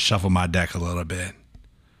I need to shuffle my deck a little bit.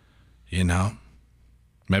 You know?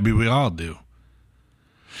 Maybe we all do.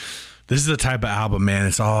 This is the type of album, man,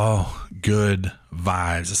 it's all good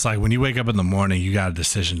vibes. It's like when you wake up in the morning, you got a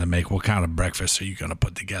decision to make. What kind of breakfast are you going to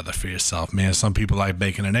put together for yourself, man? Some people like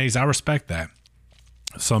bacon and eggs. I respect that.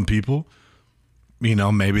 Some people, you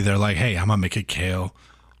know, maybe they're like, hey, I'm going to make a kale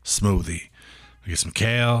smoothie. We get some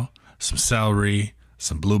kale, some celery,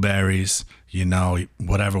 some blueberries, you know,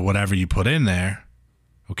 whatever you put in there,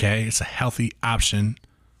 okay? It's a healthy option.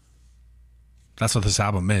 That's what this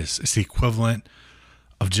album is. It's the equivalent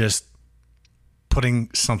of just putting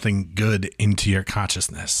something good into your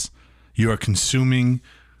consciousness. You are consuming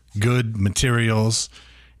good materials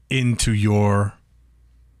into your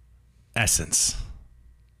essence.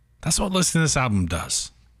 That's what listening to this album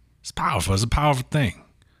does. It's powerful. It's a powerful thing.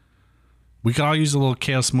 We could all use a little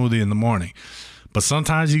kale smoothie in the morning, but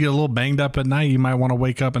sometimes you get a little banged up at night. You might want to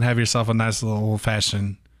wake up and have yourself a nice little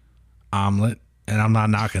old-fashioned omelet, and I'm not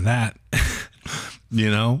knocking that, you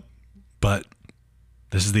know, but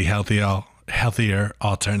this is the healthier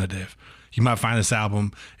alternative. You might find this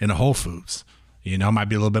album in a Whole Foods. You know, it might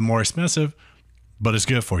be a little bit more expensive, but it's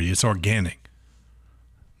good for you. It's organic,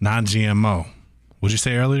 non-GMO. What'd you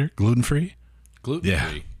say earlier? Gluten-free?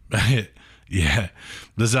 Gluten-free. Yeah. Yeah.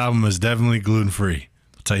 This album is definitely gluten-free.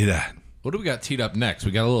 I'll tell you that. What do we got teed up next?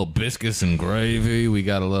 We got a little biscuits and gravy. We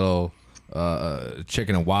got a little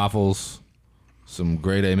chicken and waffles. Some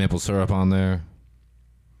grade A maple syrup on there.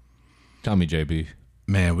 Tell me, JB.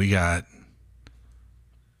 Man, we got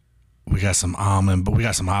some almond, but we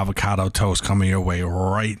got some avocado toast coming your way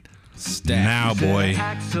right now, boy.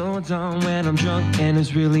 Act so dumb when I'm drunk and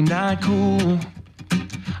it's really not cool.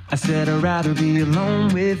 I said I'd rather be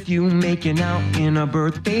alone with you, making out in our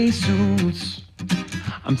birthday suits.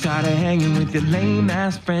 I'm tired of hanging with your lame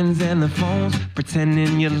ass friends and the phones,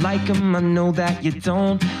 pretending you like them. I know that you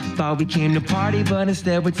don't. Thought we came to party, but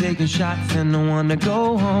instead we're taking shots and don't wanna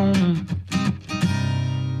go home.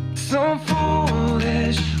 So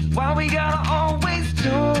foolish, why we gotta always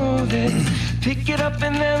do this? Pick it up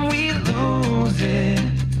and then we lose it.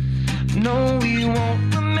 No, we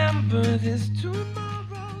won't remember this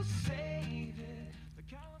tomorrow. Save it.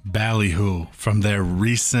 Ballyhoo, from their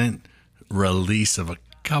recent release of a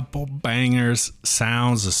couple bangers,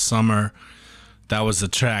 Sounds of Summer. That was the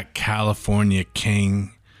track California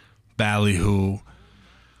King. Ballyhoo.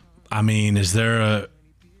 I mean, is there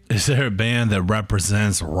a band that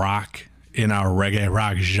represents rock in our reggae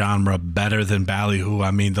rock genre better than Ballyhoo?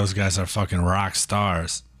 I mean, those guys are fucking rock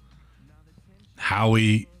stars.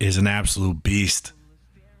 Howie is an absolute beast.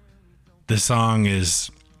 This song is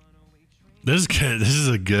good. This is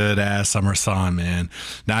a good ass summer song, man.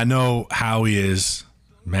 Now I know Howie is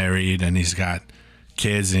married and he's got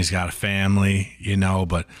kids and he's got a family, you know,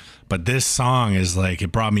 but this song is like,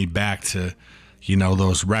 it brought me back to, you know,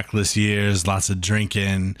 those reckless years, lots of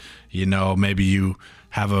drinking, you know, maybe you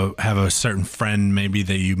have a certain friend maybe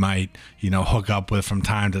that you might, you know, hook up with from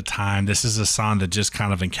time to time. This is a song that just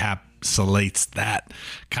kind of encapsulates that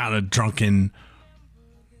kind of drunken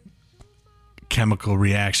chemical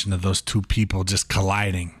reaction of those two people just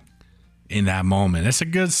colliding in that moment. It's a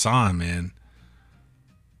good song, man.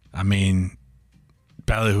 I mean,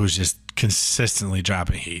 Ballyhoo's just consistently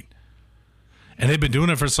dropping heat. And they've been doing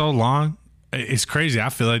it for so long. It's crazy. I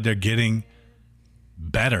feel like they're getting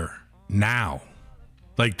better now.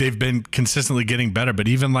 Like, they've been consistently getting better, but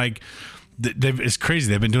even like, it's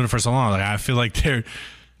crazy. They've been doing it for so long. Like, I feel like they're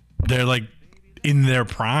like in their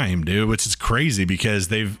prime, dude, which is crazy because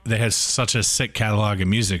they have such a sick catalog of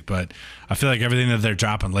music. But I feel like everything that they're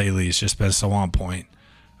dropping lately has just been so on point.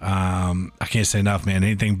 I can't say enough, man.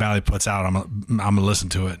 Anything Bally puts out, I'm gonna listen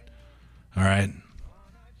to it. All right,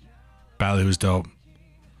 Ballyhoo's dope.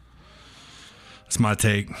 That's my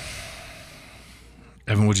take.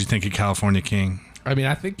 Evan, what'd you think of California King? I mean,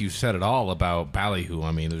 I think you said it all about Ballyhoo.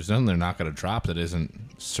 I mean, there's nothing they're not going to drop that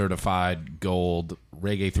isn't certified gold,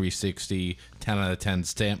 Reggae 360, 10 out of 10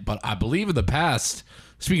 stamp. But I believe in the past,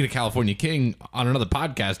 speaking of California King, on another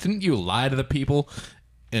podcast, didn't you lie to the people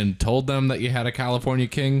and told them that you had a California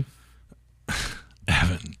King?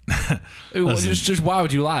 Evan. Just why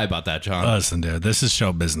would you lie about that, John? Listen, dude, this is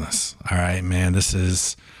show business. All right, man.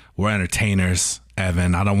 We're entertainers,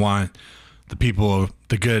 Evan. I don't want the people,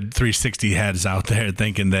 the good 360 heads out there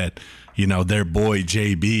thinking that, their boy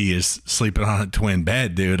JB is sleeping on a twin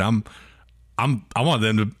bed, dude. I want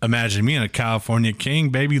them to imagine me in a California king,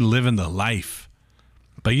 baby, living the life.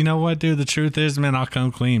 But you know what, dude? The truth is, man, I'll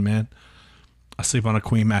come clean, man. I sleep on a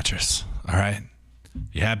queen mattress. All right.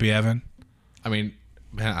 You happy, Evan? I mean,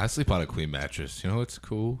 man, I sleep on a queen mattress. You know, it's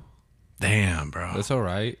cool. Damn, bro. That's all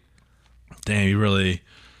right. Damn, you're really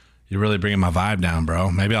bringing my vibe down,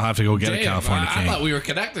 bro. Maybe I'll have to go get a California king. I thought we were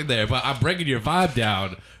connecting there, but I'm bringing your vibe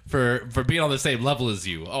down for being on the same level as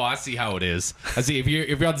you. Oh, I see how it is. I see if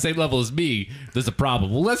you're on the same level as me, there's a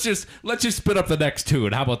problem. Well, let's just spit up the next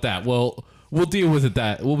tune. How about that? Well, we'll deal with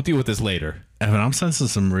it. We'll deal with this later. Evan, I'm sensing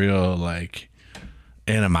some real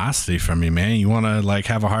animosity from you, man. You want to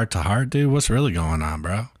have a heart to heart, dude? What's really going on,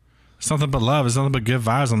 bro? It's nothing but love. It's nothing but good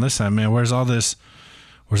vibes on this side, man. Where's all this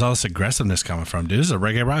aggressiveness coming from, dude? This is a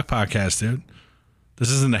reggae rock podcast, dude. This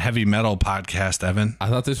isn't a heavy metal podcast, Evan. I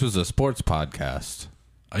thought this was a sports podcast.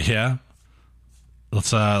 Yeah. Let's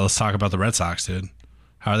talk about the Red Sox, dude.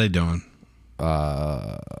 How are they doing?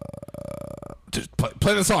 Just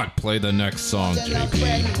play the song. Play the next song,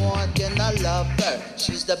 JP. More than I love her.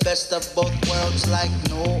 She's the best of both worlds like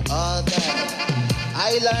no other.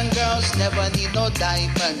 Island girls never need no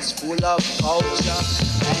diamonds, full of culture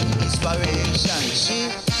and inspiration. She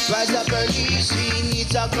rise up early, she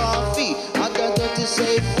needs a coffee. Other dirty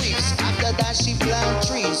safe reefs. After that she plant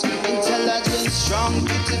trees. Intelligent, strong,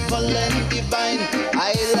 beautiful and divine.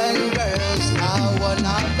 Island girls are one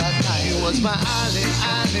of a kind. She was my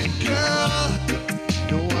island girl.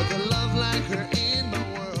 No other love like her in the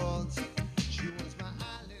world. She was my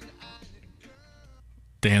island girl.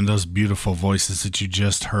 Damn, those beautiful voices that you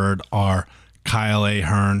just heard are Kyle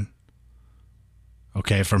Ahern,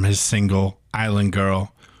 okay, from his single Island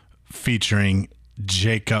Girl, featuring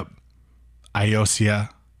Jacob Iosia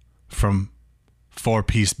from Four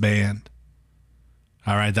Piece Band.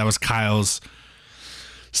 All right, that was Kyle's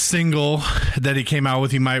single that he came out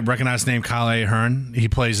with. You might recognize the name Kyle Ahern. He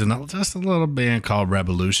plays in just a little band called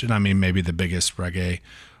Revolution. I mean, maybe the biggest reggae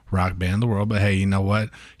rock band in the world, but hey, you know what?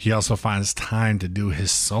 He also finds time to do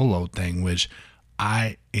his solo thing, which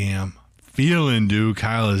I am feeling, dude.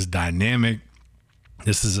 Kyle is dynamic.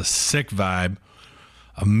 This is a sick vibe.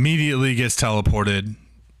 Immediately gets teleported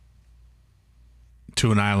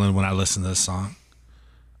to an island when I listen to this song.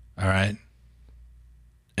 All right.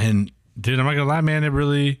 And dude, I'm not gonna lie, man, it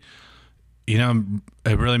really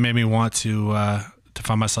made me want to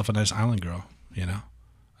find myself a nice island girl, a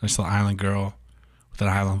nice little island girl with an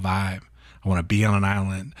island vibe. I want to be on an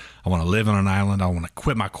island. I want to live on an island. I want to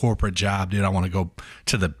quit my corporate job, dude. I want to go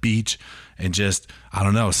to the beach and just, I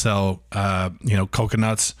don't know, sell,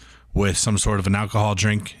 coconuts with some sort of an alcohol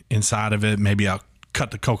drink inside of it. Maybe I'll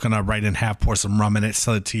cut the coconut right in half, pour some rum in it,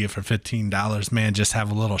 sell it to you for $15, man. Just have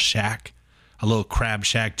a little shack, a little crab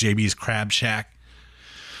shack, JB's Crab Shack.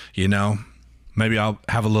 Maybe I'll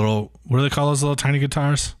have a little, what do they call those little tiny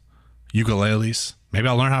guitars? Ukuleles. Maybe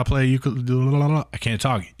I'll learn how to play ukulele. I can't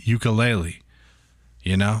talk. Ukulele.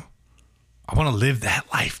 I want to live that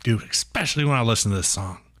life, dude, especially when I listen to this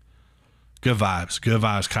song. Good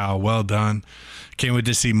vibes, Kyle. Well done. Can't wait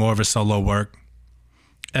to see more of his solo work.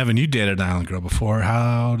 Evan, you dated an island girl before.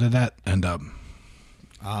 How did that end up?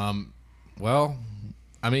 Well,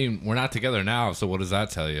 I mean, we're not together now, so what does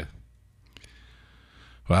that tell you?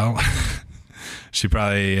 Well, she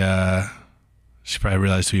probably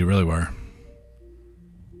realized who you really were.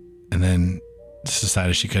 And then just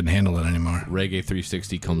decided she couldn't handle it anymore. Reggae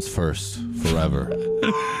 360 comes first, forever.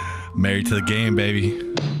 Married to the game, baby.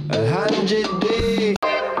 100 days.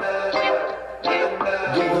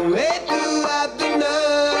 Give away throughout the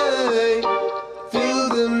night. Through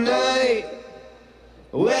the night.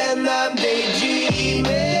 When I'm daydreaming.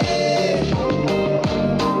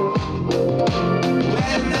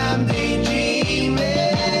 When I'm daydreaming.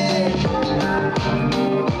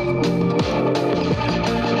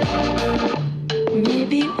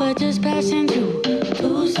 Maybe we're just passing through.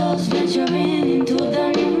 Two souls venturing into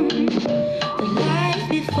the room. The life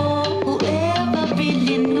before, whoever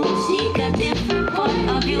really knew, seek a different point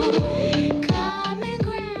of view. Common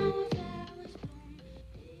ground.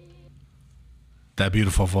 That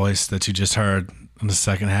beautiful voice that you just heard in the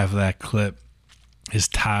second half of that clip is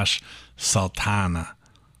Tash Sultana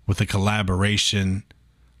with a collaboration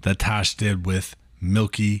that Tash did with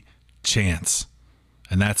Milky Chance.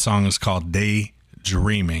 And that song is called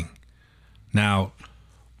Daydreaming. Now,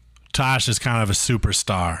 Tash is kind of a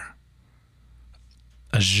superstar,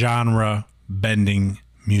 a genre-bending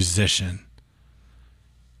musician.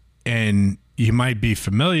 And you might be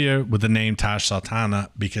familiar with the name Tash Sultana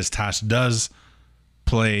because Tash does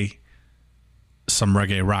play some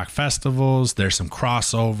reggae rock festivals. There's some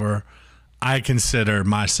crossover. I consider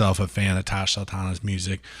myself a fan of Tash Sultana's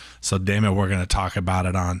music. So damn it, we're going to talk about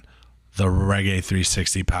it on the Reggae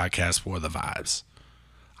 360 podcast for the vibes.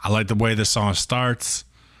 I like the way the song starts.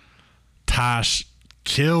 Tash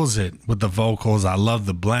kills it with the vocals. I love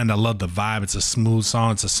the blend. I love the vibe. It's a smooth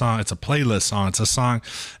song. It's a song. It's a playlist song. It's a song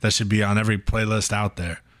that should be on every playlist out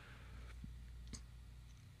there.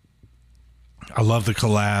 I love the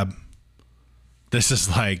collab. This is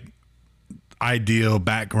like ideal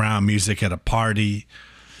background music at a party.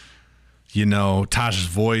 You know, Tash's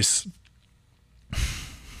voice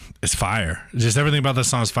is fire. Just everything about this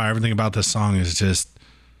song is fire. Everything about this song is just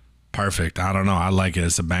perfect. I don't know. I like it.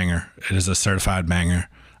 It's a banger. It is a certified banger.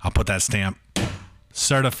 I'll put that stamp.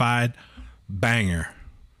 Certified banger.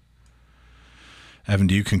 Evan,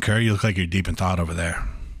 do you concur? You look like you're deep in thought over there.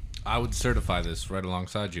 I would certify this right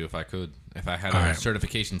alongside you if I could. If I had a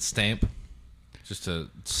certification stamp, just to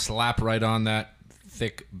slap right on that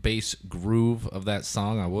thick bass groove of that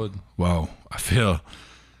song, I would. Whoa. I feel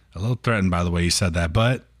a little threatened by the way you said that,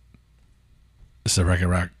 but this is a Record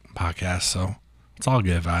Rock podcast, so it's all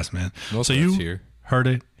good advice, man. So you heard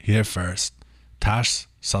it here first. Tash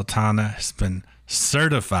Sultana has been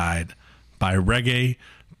certified by Reggae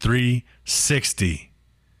 360.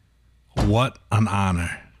 What an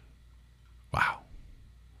honor. Wow.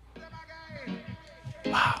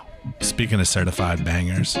 Wow. Speaking of certified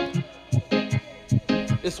bangers,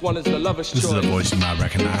 this one is the lover's choice. This is a voice you might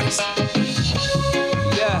recognize.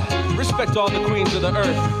 Yeah, respect all the queens of the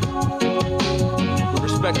earth. We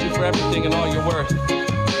respect you for everything and all your worth.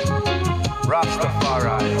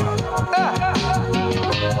 Rastafari.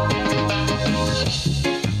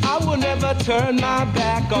 I will never turn my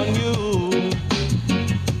back on you.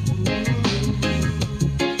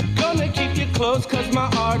 Gonna keep you close cause my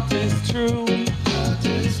heart is true.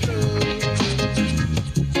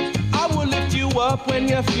 I will lift you up when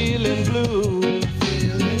you're feeling blue.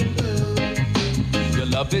 Your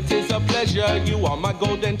love, it is a pleasure. You are my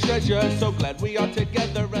golden treasure. So glad we are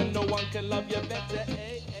together and no one can love you better.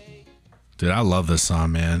 Hey, hey. Dude, I love this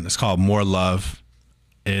song, man. It's called More Love.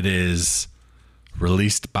 It is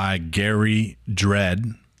released by Gary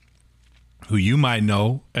Dread, who you might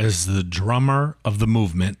know as the drummer of The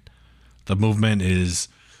Movement. The Movement is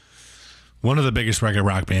one of the biggest record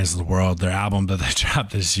rock bands in the world. Their album that they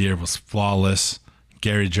dropped this year was flawless.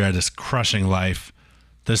 Gary Dread is crushing life.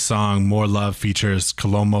 This song, More Love, features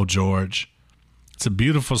Colomo George. It's a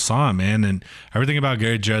beautiful song, man, and everything about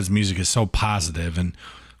Gary Dread's music is so positive. And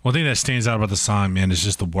one thing that stands out about the song, man, is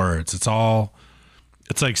just the words. It's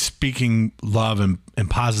like speaking love and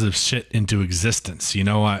positive shit into existence, you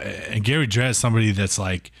know? And Gary Dread is somebody that's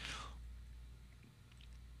like,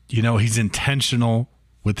 you know, he's intentional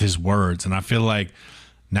with his words. And I feel like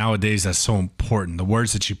nowadays that's so important. The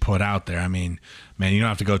words that you put out there. I mean, man, you don't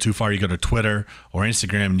have to go too far. You go to Twitter or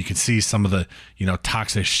Instagram and you can see some of the, you know,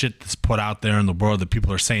 toxic shit that's put out there in the world that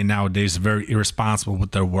people are saying nowadays are very irresponsible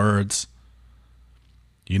with their words.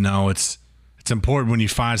 You know, it's important when you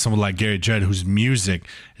find someone like Gary Dread whose music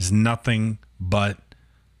is nothing but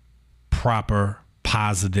proper,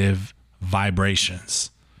 positive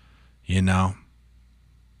vibrations, you know?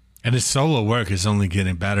 And his solo work is only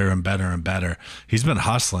getting better and better and better. He's been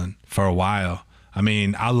hustling for a while. I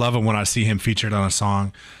mean, I love it when I see him featured on a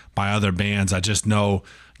song by other bands. I just know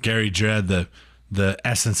Gary Dread, the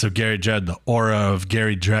essence of Gary Dread, the aura of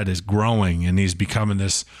Gary Dread is growing, and he's becoming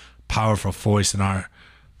this powerful force in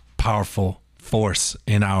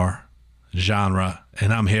our genre,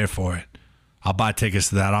 and I'm here for it. I'll buy tickets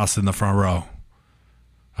to that. I'll sit in the front row.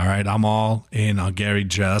 All right, I'm all in on Gary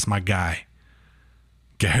Dread. That's my guy.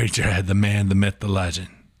 Gary Dread, the man, the myth, the legend.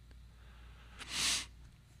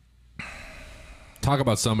 Talk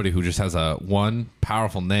about somebody who just has a one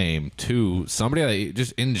powerful name, two, somebody that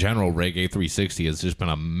just in general Reggae 360 has just been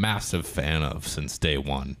a massive fan of since day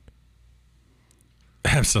one.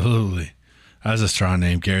 Absolutely. That's a strong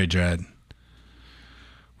name, Gary Dread.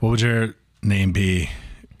 What would your name be?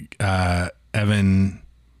 Evan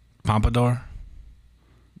Pompadour?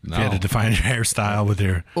 No. If you had to define your hairstyle with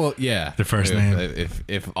your the first name.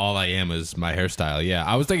 If all I am is my hairstyle, yeah.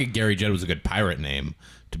 I was thinking Gary Dread was a good pirate name,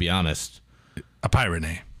 to be honest. A pirate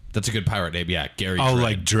name. That's a good pirate name, yeah. Gary Dread. Oh,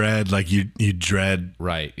 like dread, like you dread.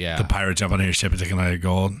 Right, yeah. The pirate jump on your ship and taking all your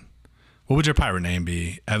gold. What would your pirate name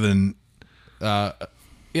be? Evan.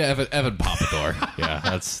 Evan Pompadour. Yeah,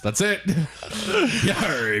 that's it.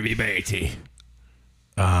 Yarry me matey.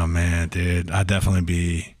 Oh man, dude, I'd definitely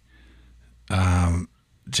be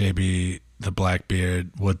JB the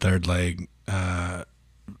Blackbeard, Wood Third Leg,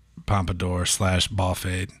 Pompadour / Ball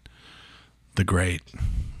Fade, the Great.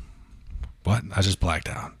 What? I just blacked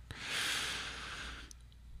out.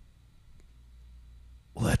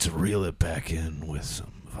 let's reel it back in with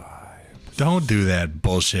some vibes. Don't do that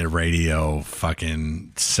bullshit radio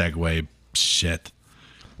fucking segue shit.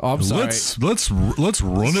 Oh, I'm sorry. Let's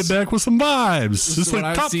run it back with some vibes. It's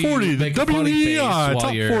like top 40, the WEI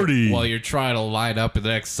top 40. While you're trying to line up the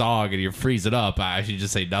next song and you're freezing up, I should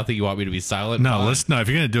just say nothing. You want me to be silent? No, if you're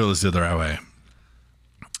gonna do it, let's do it the right way.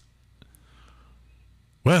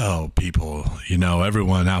 Well, people,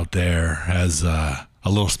 everyone out there has a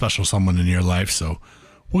little special someone in your life, so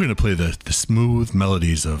we're gonna play the smooth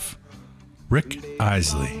melodies of Rick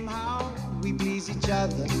Isley. We please each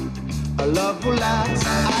other. Our love will last.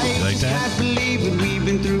 I like that? can't believe what we've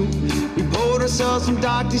been through. We poured ourselves some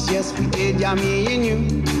darkness, yes we did, yeah, me and you.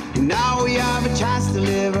 And now we have a chance to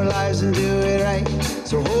live our lives and do it right.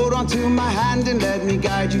 So hold on to my hand and let me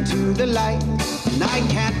guide you to the light. And I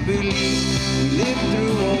can't believe we lived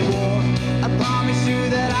through a war. I promise you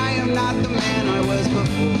that I am not the man I was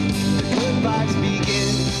before. The good vibes begin,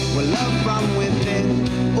 with love from within.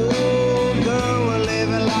 Oh girl, we're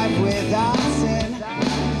living life without sin.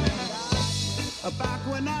 Back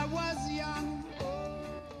when I was young.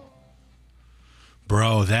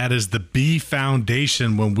 Bro, that is the B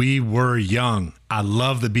Foundation when we were young. I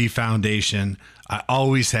love the B Foundation. I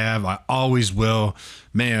always have. I always will.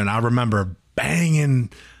 Man, I remember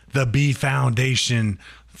banging the B Foundation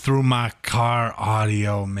through my car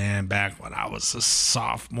audio, man, back when I was a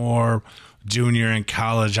sophomore, junior in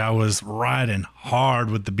college. I was riding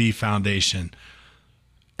hard with the B Foundation.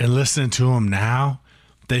 And listening to them now,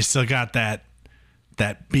 they still got that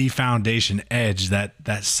B Foundation edge, that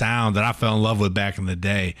sound that I fell in love with back in the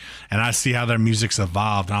day. And I see how their music's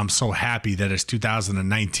evolved. And I'm so happy that it's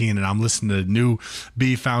 2019 and I'm listening to new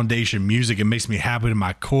B Foundation music. It makes me happy to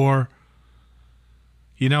my core.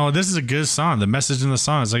 This is a good song. The message in the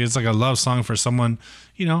song is it's like a love song for someone,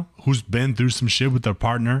 who's been through some shit with their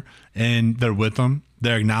partner and they're with them.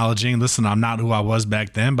 They're acknowledging, listen, I'm not who I was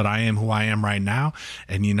back then, but I am who I am right now.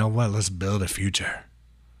 And you know what? Let's build a future.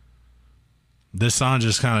 This song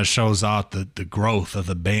just kind of shows off the growth of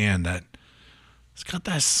the band, that it's got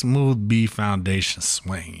that smooth B Foundation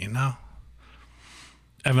swing,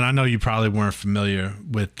 Evan, I know you probably weren't familiar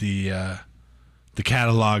with the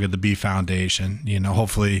catalog of the B Foundation.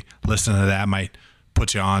 Hopefully listening to that might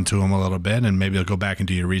put you on to them a little bit, and maybe you'll go back and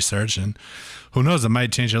do your research, and who knows, it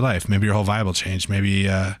might change your life. Maybe your whole vibe will change. Maybe,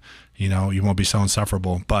 you won't be so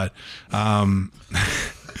insufferable, but,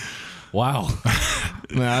 wow.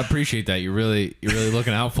 Man, I appreciate that. You're really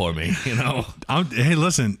looking out for me, Hey,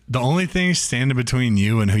 listen, the only thing standing between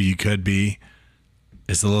you and who you could be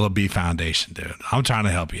is the little B Foundation, dude. I'm trying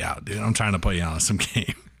to help you out, dude. I'm trying to put you on some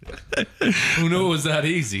game. Who knew it was that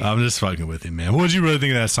easy? I'm just fucking with you, man. What did you really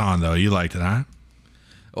think of that song, though? You liked it, huh?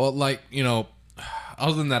 Well,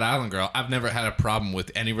 other than that Island Girl, I've never had a problem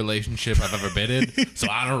with any relationship I've ever been in, so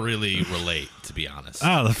I don't really relate, to be honest.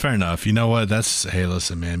 Oh, fair enough. You know what? Hey,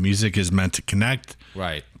 listen, man. Music is meant to connect.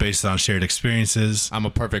 Right. Based on shared experiences. I'm a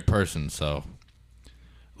perfect person, so.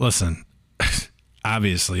 Listen,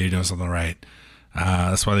 obviously you're doing something right.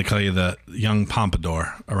 That's why they call you the young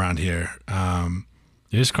pompadour around here.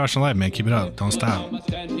 You're just crushing life, man. Keep it up. Don't stop.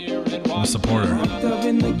 I'm a supporter.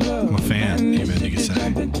 I'm a fan, even, you could say.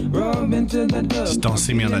 Just don't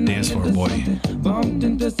see me on that dance floor, boy.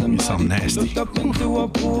 You're something nasty.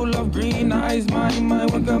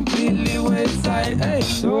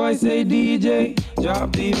 So I say, DJ,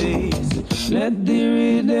 drop the bass. Let the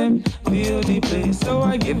rhythm feel the place. So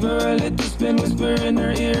I give her a little spin, whisper in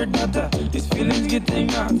her ear, data. This feeling's getting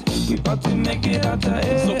hot. We about to make it hotter.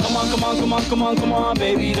 So come on,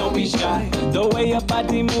 baby, don't be shy. The way your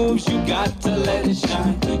body moves, you got to let it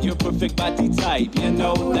shine. Your perfect body type,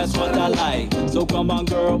 that's what I like. So come on,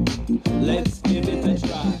 girl, let's give it a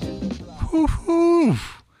try. Woo-hoo.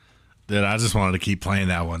 Dude, I just wanted to keep playing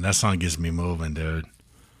that one. That song gets me moving, dude.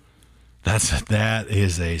 That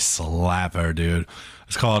is a slapper, dude.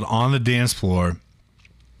 It's called On the Dance Floor.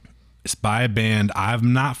 It's by a band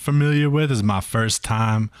I'm not familiar with. It's my first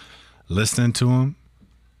time listening to them.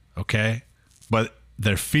 Okay? But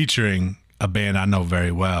they're featuring a band I know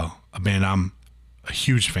very well, a band I'm a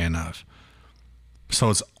huge fan of. So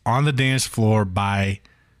it's On the Dance Floor by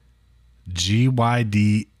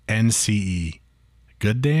GYDNCE.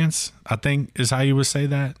 Good Dance, I think is how you would say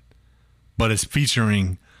that. But it's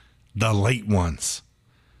featuring the Late Ones.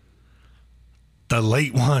 The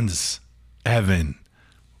Late Ones, Evan.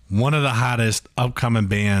 One of the hottest upcoming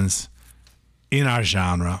bands in our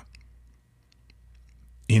genre.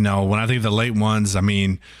 When I think of the Late Ones, I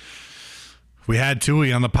mean, we had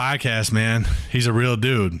Tui on the podcast, man. He's a real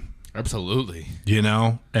dude. Absolutely.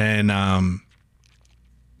 And,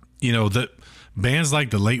 bands like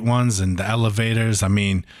the Late Ones and the Elevators, I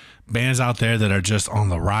mean, bands out there that are just on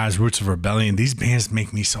the rise, Roots of Rebellion, these bands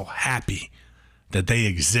make me so happy that they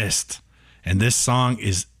exist. And this song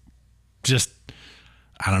is just,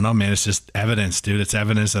 I don't know, man, it's just evidence, dude. It's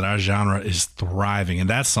evidence that our genre is thriving. And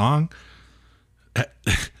that song,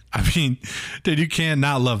 I mean, dude, you can't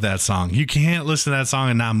not love that song. You can't listen to that song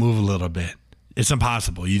and not move a little bit. It's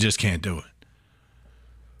impossible. You just can't do it.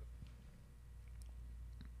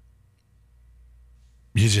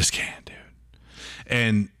 You just can't, dude.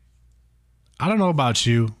 And I don't know about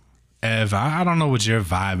you, Ev. I don't know what your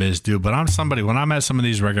vibe is, dude, but I'm somebody, when I'm at some of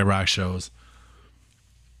these regular rock shows,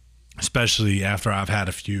 especially after I've had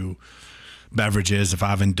a few beverages, if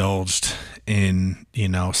I've indulged in, you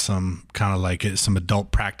know, some kind of like some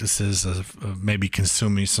adult practices of maybe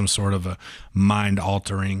consuming some sort of a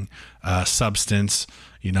mind-altering substance,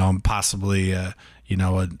 you know, and possibly, you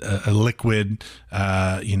know, a liquid,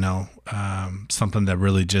 you know, something that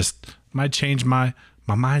really just might change my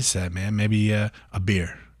mindset, man. Maybe a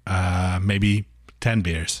beer, maybe 10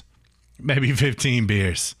 beers, maybe 15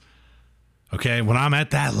 beers. Okay, when I'm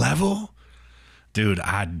at that level, dude,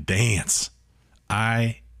 I dance.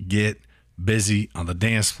 I get busy on the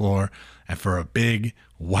dance floor, and for a big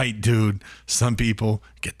white dude, some people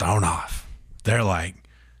get thrown off. They're like,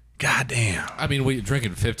 God damn. I mean, we're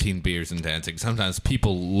drinking 15 beers and dancing. Sometimes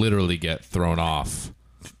people literally get thrown off.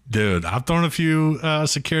 Dude, I've thrown a few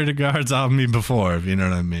security guards off me before, if you know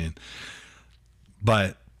what I mean.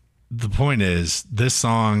 But the point is, this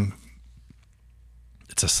song,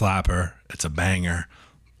 it's a slapper, it's a banger,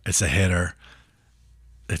 it's a hitter,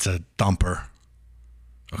 it's a thumper.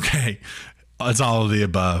 Okay, it's all of the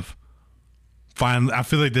above. Finally, I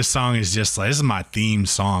feel like this song is just like, this is my theme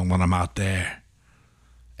song when I'm out there.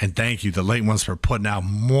 And thank you, the Late Ones, for putting out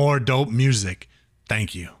more dope music.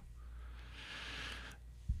 Thank you.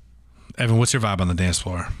 Evan, what's your vibe on the dance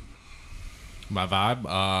floor? My vibe?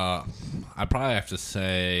 I probably have to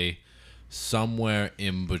say somewhere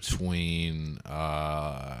in between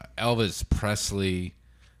Elvis Presley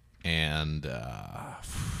and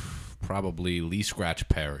probably Lee Scratch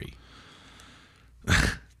Perry.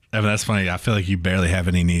 Evan, that's funny. I feel like you barely have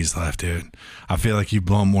any knees left, dude. I feel like you've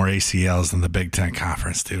blown more ACLs than the Big Ten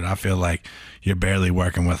Conference, dude. I feel like you're barely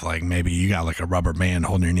working with, like, maybe you got like a rubber band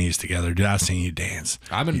holding your knees together. Dude, I've seen you dance.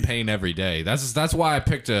 I'm in pain every day. That's why I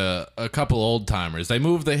picked a couple old timers. They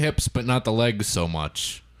move the hips, but not the legs so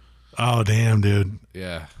much. Oh, damn, dude.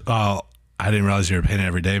 Yeah. Oh, I didn't realize you were in pain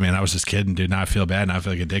every day, man. I was just kidding, dude. Now I feel bad. Now I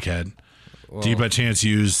feel like a dickhead. Well, do you by chance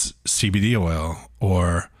use CBD oil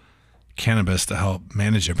or cannabis to help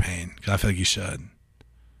manage your pain? Because I feel like you should.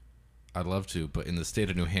 I'd love to, but in the state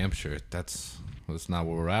of New Hampshire, that's not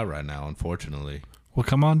where we're at right now, unfortunately. Well,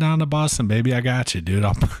 come on down to Boston, baby. I got you, dude.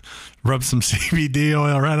 I'll rub some CBD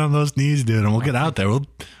oil right on those knees, dude, and we'll get out there. We'll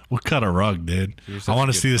cut a rug, dude. I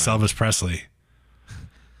want to see this Elvis Presley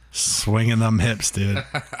swinging them hips, dude.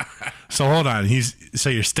 So hold on. So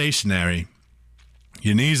you're stationary.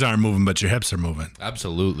 Your knees aren't moving, but your hips are moving.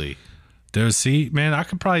 Absolutely. Dude, see, man, I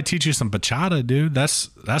could probably teach you some bachata, dude. That's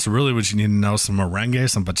really what you need to know. Some merengue,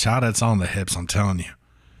 some bachata. It's on the hips, I'm telling you.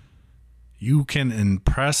 You can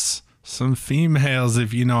impress some females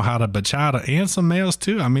if you know how to bachata, and some males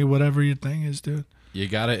too. I mean, whatever your thing is, dude. You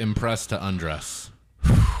got to impress to undress.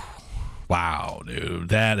 Wow, dude.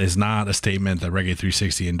 That is not a statement that Reggae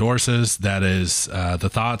 360 endorses. That is the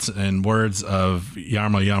thoughts and words of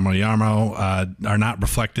Yarmo are not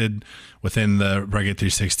reflected within the Reggae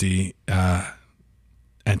 360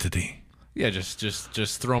 entity. Yeah,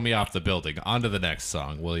 just throw me off the building. On to the next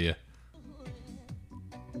song, will you?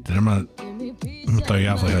 Dude, I'm gonna throw you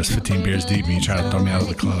off like I was 15 beers deep and you try to throw me out of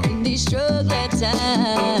the club. These struggling times,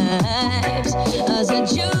 I said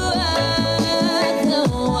you are the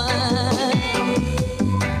one.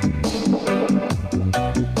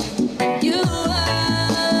 You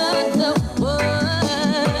are the one.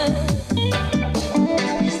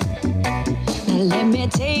 And let me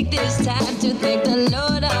take this time to thank the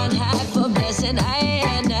Lord on high for blessing I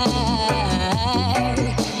and I.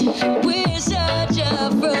 We're such a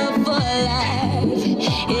fruitful life,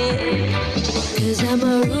 yeah. 'Cause I'm a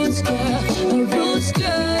roots girl, a roots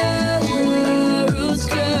girl, a roots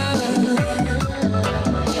girl.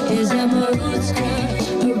 'Cause I'm a roots girl,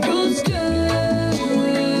 a roots girl,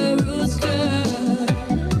 a roots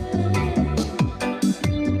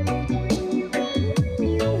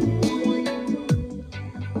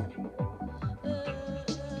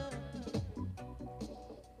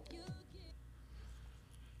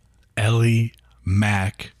Ellie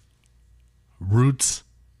Mack, Roots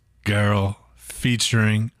Girl,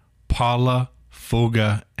 featuring Paula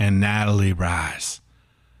Fuga and Natalie Rise.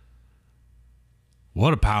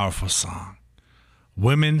 What a powerful song.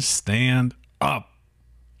 Women stand up.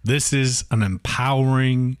 This is an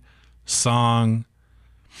empowering song.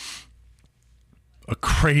 A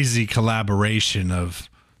crazy collaboration of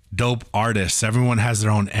dope artists. Everyone has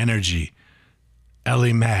their own energy.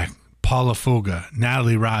 Ellie Mack, Paula Fuga,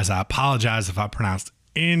 Natalie Rise. I apologize if I pronounced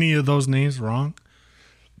any of those names wrong.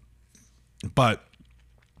 But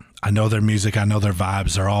I know their music. I know their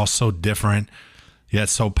vibes. They're all so different, yet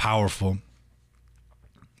so powerful.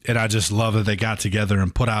 And I just love that they got together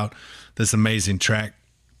and put out this amazing track.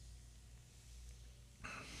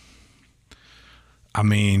 I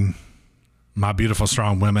mean, my beautiful,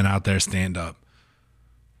 strong women out there, stand up.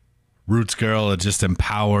 Roots Girl, it just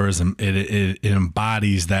empowers and it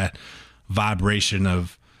embodies that vibration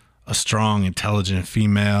of a strong, intelligent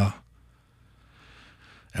female.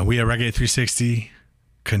 And we at Reggae 360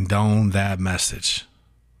 condone that message.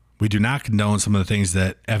 We do not condone some of the things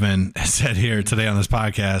that Evan has said here today on this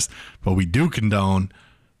podcast, but we do condone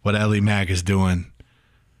what Ellie Mack is doing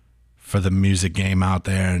for the music game out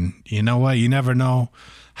there. And you know what? You never know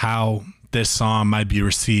how this song might be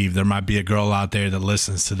received. There might be a girl out there that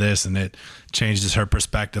listens to this and it changes her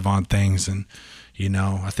perspective on things. And, you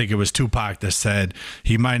know, I think it was Tupac that said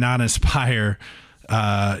he might not inspire,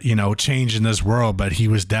 change in this world, but he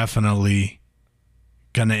was definitely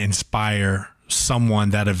going to inspire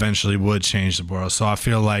someone that eventually would change the world. So I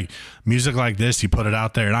feel like music like this, you put it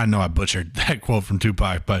out there, and I know I butchered that quote from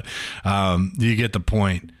Tupac, but you get the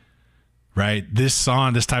point, right? This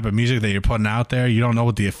song, this type of music that you're putting out there, you don't know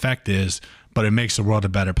what the effect is, but it makes the world a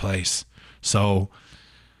better place. So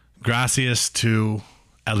gracias to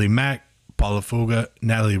Ellie Mack, Paula Fuga,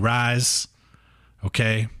 Natalie Rise,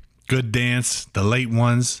 okay? Good Dance, The Late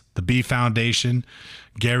Ones, The B Foundation,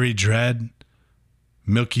 Gary Dredd,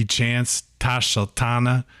 Milky Chance, Tosh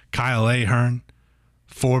Sultana, Kyle Ahern,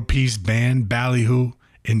 4-Piece Band, Ballyhoo,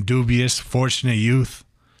 Indubious, Fortunate Youth,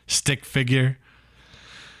 Stick Figure,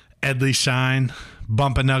 Edley Shine,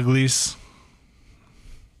 Bumpin' Uglies.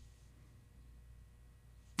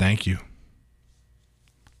 Thank you.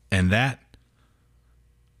 And that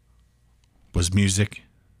was Music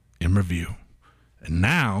in Review. And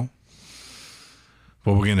now,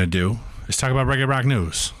 what we're going to do is talk about Reggae Rock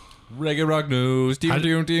News. Reggae Rock News.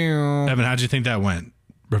 Evan, how'd you think that went?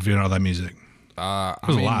 Reviewing all that music. It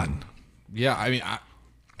was a lot. Yeah, I mean,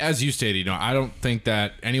 as you stated, I don't think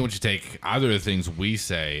that anyone should take either of the things we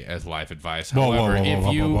say as life advice.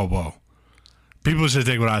 Whoa. People should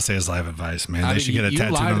take what I say as life advice, man. They should get a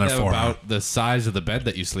tattoo on their forearm. About the size of the bed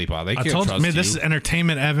that you sleep on. They can't trust you. Man, this is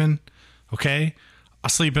entertainment, Evan. Okay, I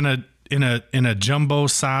sleep in a jumbo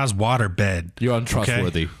size water bed. You're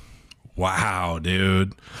untrustworthy. Okay? Wow,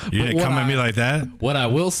 dude. You didn't come at me like that? What I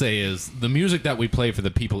will say is the music that we play for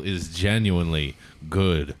the people is genuinely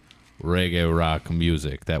good reggae rock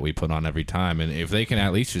music that we put on every time. And if they can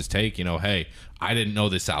at least just take, hey, I didn't know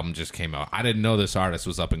this album just came out. I didn't know this artist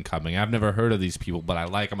was up and coming. I've never heard of these people, but I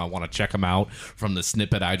like them. I want to check them out from the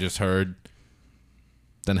snippet I just heard.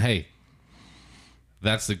 Then, hey,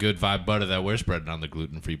 that's the good vibe butter that we're spreading on the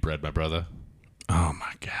gluten-free bread, my brother. Oh,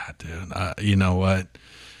 my God, dude. You know what?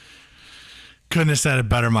 Couldn't have said it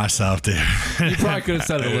better myself, dude. You probably could have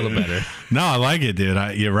said it a little better. No, I like it, dude.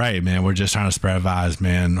 You're right, man. We're just trying to spread vibes,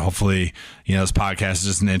 man. Hopefully, this podcast is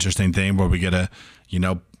just an interesting thing where we get to,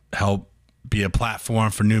 help be a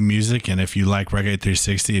platform for new music. And if you like Reggae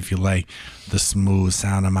 360, if you like the smooth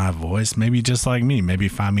sound of my voice, maybe just like me, maybe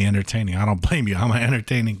find me entertaining. I don't blame you. I'm an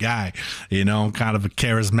entertaining guy. I'm kind of a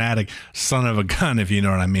charismatic son of a gun, if you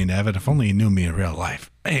know what I mean, Evan. If only you knew me in real life,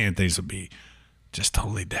 man, things would be just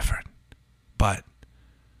totally different. But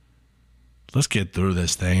let's get through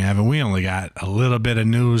this thing, Evan. We only got a little bit of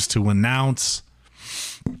news to announce.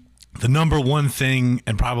 The number one thing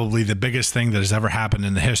and probably the biggest thing that has ever happened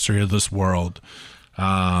in the history of this world.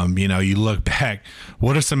 You look back,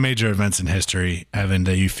 what are some major events in history, Evan,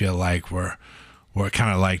 that you feel like were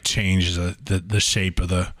kind of like changed the shape of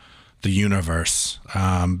the universe?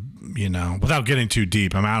 Without getting too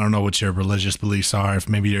deep. I mean, I don't know what your religious beliefs are. If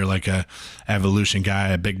maybe you're like a evolution guy,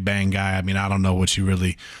 a Big Bang guy. I mean, I don't know what you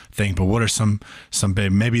really think, but what are some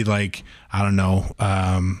big, maybe like, I don't know,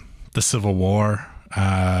 the Civil War,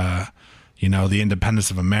 the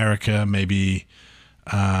independence of America, maybe,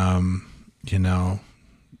 when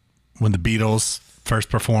the Beatles first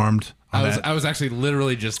performed. I was actually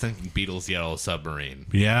literally just thinking Beatles Yellow Submarine.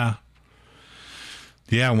 Yeah.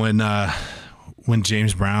 Yeah, when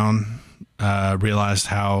James Brown realized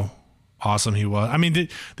how awesome he was. I mean,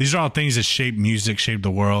 these are all things that shape music, shape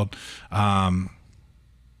the world.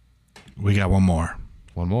 We got one more.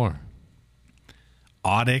 One more.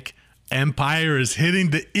 Audic Empire is hitting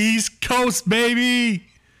the East Coast, baby.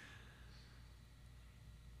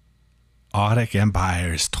 Audic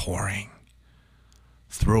Empire is touring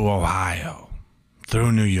through Ohio,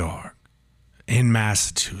 through New York, in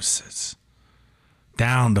Massachusetts,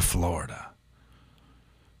 down to Florida.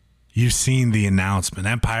 You've seen the announcement.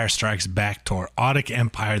 Empire Strikes Back tour. Audic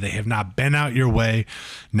Empire, they have not been out your way.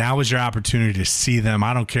 Now is your opportunity to see them.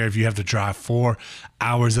 I don't care if you have to drive 4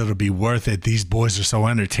 hours. It'll be worth it. These boys are so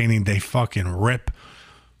entertaining. They fucking rip.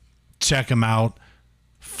 Check them out.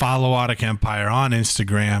 Follow Audic Empire on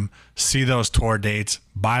Instagram. See those tour dates.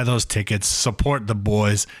 Buy those tickets. Support the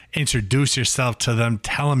boys. Introduce yourself to them.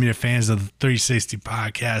 Tell them you're fans of the 360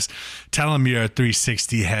 podcast. Tell them you're a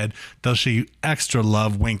 360 head. They'll show you extra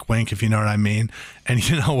love. Wink, wink, if you know what I mean. And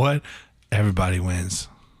you know what? Everybody wins.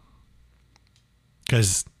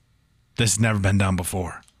 Because this has never been done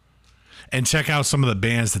before. And check out some of the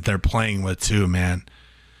bands that they're playing with too, man.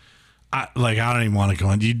 I don't even want to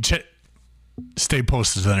go in. Stay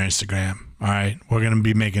posted to their Instagram. All right. We're going to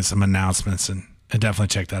be making some announcements and definitely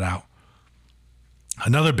check that out.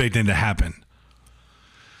 Another big thing that happened.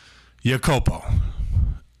 Jacopo.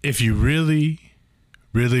 If you really,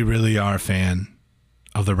 really, really are a fan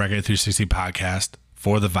of the Reggae 360 podcast,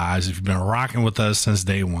 For the Vibes, if you've been rocking with us since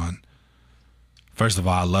day one, first of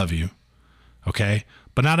all, I love you. Okay.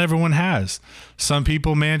 But not everyone has. Some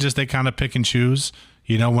people, man, just they kind of pick and choose,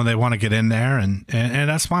 when they want to get in there and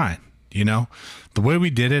that's fine. The way we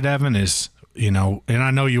did it, Evan, is, and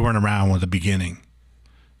I know you weren't around with the beginning,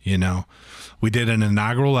 we did an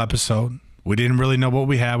inaugural episode. We didn't really know what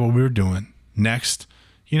we were doing. Next,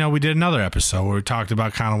 we did another episode where we talked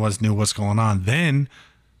about kind of what's new, what's going on. Then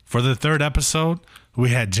for the third episode, we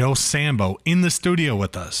had Joe Sambo in the studio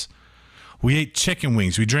with us. We ate chicken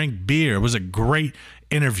wings. We drank beer. It was a great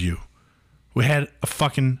interview. We had a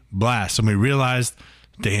fucking blast. And we realized,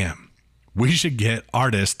 damn, we should get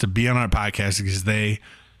artists to be on our podcast because they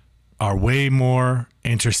are way more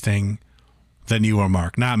interesting than you or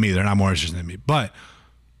Mark. Not me. They're not more interesting than me. But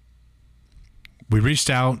we reached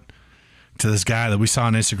out to this guy that we saw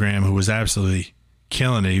on Instagram who was absolutely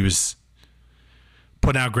killing it. He was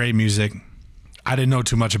putting out great music. I didn't know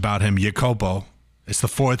too much about him. Jacopo. It's the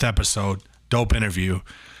 4th episode. Dope interview.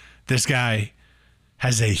 This guy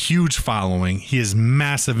has a huge following. He is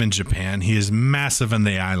massive in Japan. He is massive in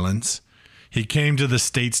the islands. He came to the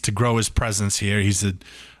States to grow his presence here. He's a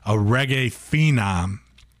reggae phenom.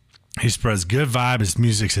 He spreads good vibe. His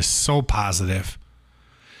music is so positive.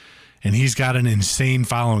 And he's got an insane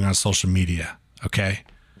following on social media. Okay?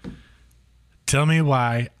 Tell me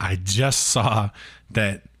why I just saw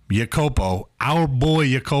that Jacopo, our boy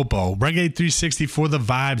Jacopo, Reggae 360 For the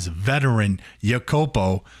Vibes veteran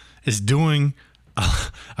Jacopo, is doing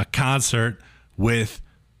a concert with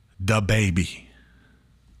DaBaby.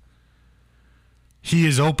 He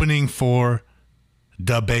is opening for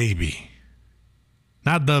DaBaby.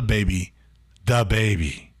 Not DaBaby,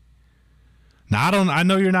 DaBaby. Now, I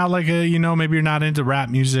know you're not like maybe you're not into rap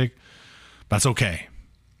music. That's okay.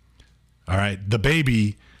 All right.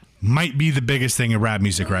 DaBaby might be the biggest thing in rap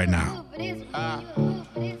music right now.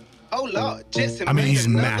 Oh Lord, I mean, he's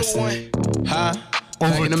massive.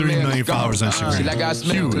 Over 3 million followers on Instagram. Like I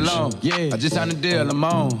smell cologne. Yeah, I just signed a deal, I'm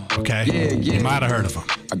on. Okay. Yeah. You might have heard of him.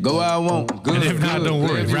 I go where I want. Good, and if not, don't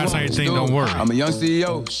worry. If rap's not your thing, don't worry. I'm a young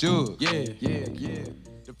CEO, sure. Yeah.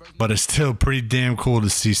 But it's still pretty damn cool to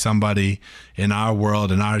see somebody in our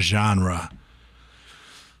world, in our genre,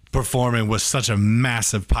 performing with such a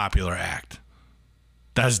massive popular act.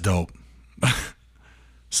 That's dope.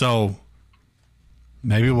 So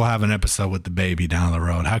maybe we'll have an episode with DaBaby down the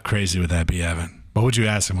road. How crazy would that be, Evan? What would you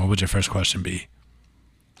ask him? What would your first question be?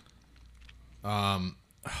 Why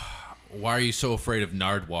are you so afraid of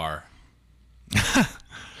Nardwuar?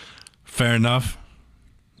 Fair enough.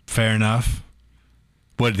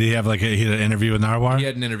 What, did he have he had an interview with Nardwuar? He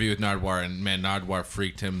had an interview with Nardwuar, and man, Nardwuar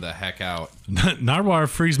freaked him the heck out. Nardwuar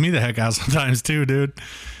freaks me the heck out sometimes too, dude.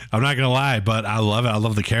 I'm not gonna lie, but I love it. I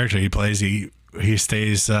love the character he plays. He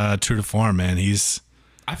stays true to form, man.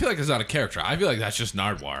 I feel like it's not a character. I feel like that's just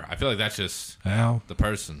Nardwuar. I feel like that's just the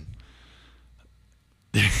person.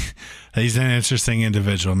 He's an interesting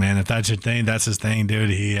individual, man. If that's your thing, that's his thing,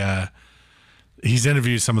 dude. He's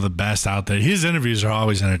interviewed some of the best out there. His interviews are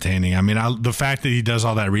always entertaining. I mean, the fact that he does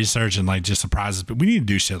all that research and just surprises people, we need to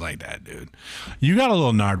do shit like that, dude. You got a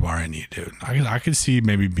little Nardwuar in you, dude. I could see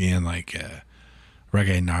maybe being like a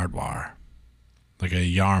reggae Nardwuar, like a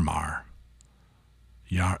Yarmar.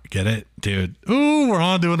 Get it, dude? Ooh, we're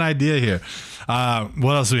on to an idea here.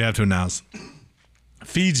 What else do we have to announce?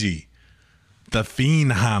 Fiji, the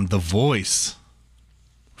Phenom, the voice.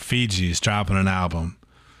 Fiji is dropping an album.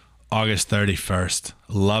 August 31st.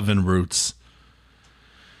 Love and Roots.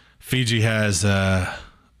 Fiji has,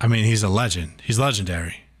 he's a legend. He's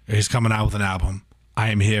legendary. He's coming out with an album. I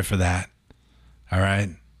am here for that. All right.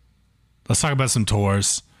 Let's talk about some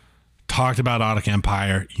tours. Talked about Audic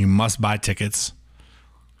Empire. You must buy tickets.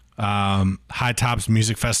 High Tops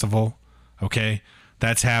Music Festival. Okay.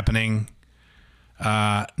 That's happening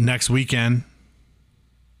next weekend.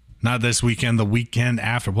 Not this weekend, the weekend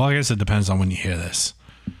after. Well, I guess it depends on when you hear this.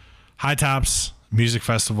 High Tops Music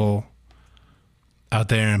Festival out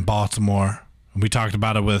there in Baltimore. We talked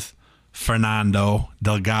about it with Fernando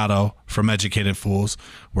Delgado from Educated Fools.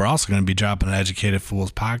 We're also going to be dropping an Educated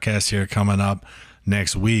Fools podcast here coming up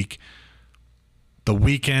next week. The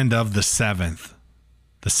weekend of the 7th.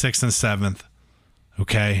 The 6th and 7th.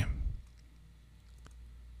 Okay.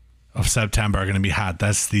 Of September are going to be hot.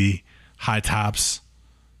 That's the High Tops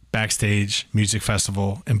Backstage Music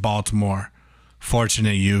Festival in Baltimore.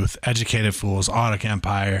 Fortunate Youth, Educated Fools, Audic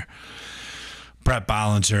Empire, Brett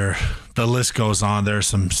Bollinger. The list goes on. There are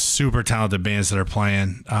some super talented bands that are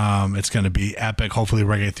playing. It's going to be epic. Hopefully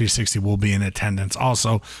Reggae 360 will be in attendance.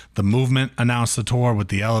 Also, The Movement announced the tour with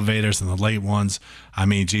the Elevators and the Late Ones. I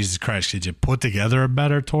mean, Jesus Christ, could you put together a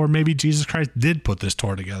better tour? Maybe Jesus Christ did put this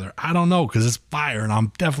tour together. I don't know, because it's fire, and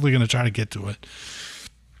I'm definitely going to try to get to it.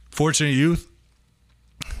 Fortunate Youth,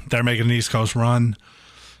 they're making an East Coast run.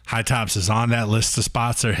 High Tops is on that list of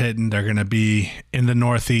spots they're hitting. They're going to be in the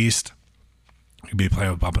Northeast. You'll be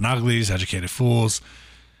playing with Bumpin' Uglies, Educated Fools.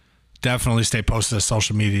 Definitely stay posted to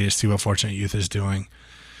social media to see what Fortunate Youth is doing.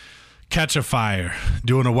 Catch a Fire,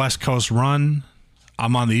 doing a West Coast run.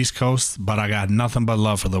 I'm on the East Coast, but I got nothing but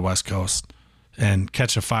love for the West Coast. And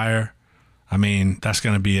Catch a Fire, I mean, that's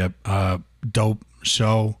going to be a dope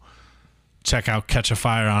show. Check out Catch a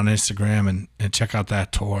Fire on Instagram and check out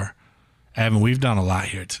that tour. Evan, we've done a lot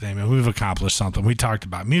here today, man. We've accomplished something. We talked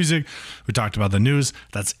about music. We talked about the news.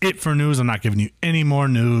 That's it for news. I'm not giving you any more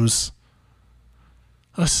news.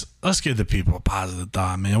 Let's give the people a positive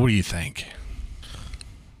thought, man. What do you think?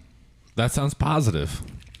 That sounds positive.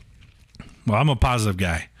 Well, I'm a positive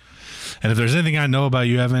guy. And if there's anything I know about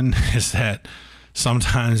you, Evan, is that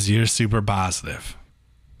sometimes you're super positive.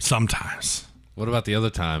 Sometimes. What about the other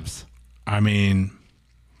times? I mean,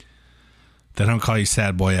 they don't call you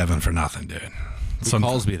Sad Boy Evan for nothing, dude. Who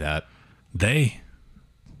calls me that?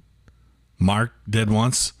 Mark did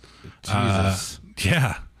once. Jesus.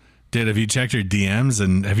 Yeah. Dude, have you checked your DMs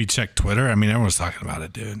and have you checked Twitter? I mean, everyone's talking about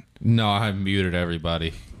it, dude. No, I muted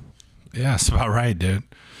everybody. Yeah, that's about right, dude.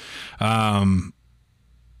 Well,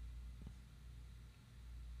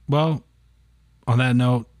 on that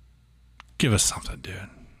note, give us something, dude.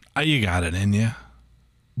 You got it in you.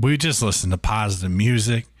 We just listened to positive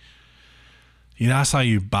music. You know, I saw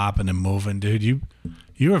you bopping and moving, dude. You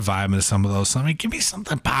were vibing to some of those. I mean, give me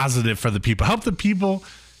something positive for the people. Help the people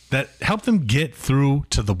help them get through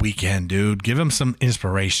to the weekend, dude. Give them some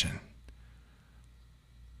inspiration.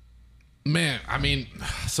 Man, I mean,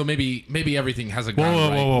 so maybe everything hasn't Whoa,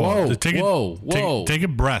 gone right. whoa. Take a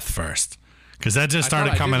breath first. Because that just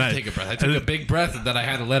started coming out. Take a breath. I took a big breath and then I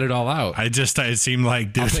had to let it all out. It seemed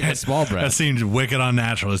like, dude. I'll take a small breath. That seemed wicked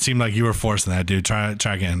unnatural. It seemed like you were forcing that, dude. Try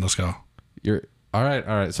again. Let's go. You're all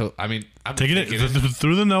right. So I mean, I'm taking it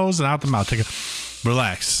through the nose and out the mouth.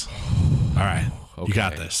 Relax. All right. Okay. You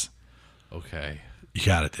got this. Okay. You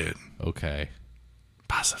got it, dude. Okay.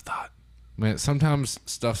 Positive thought. Man, sometimes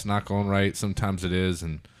stuff's not going right. Sometimes it is,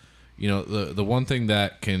 and you know the one thing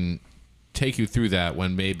that can take you through that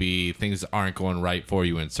when maybe things aren't going right for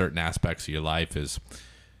you in certain aspects of your life is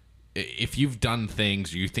if you've done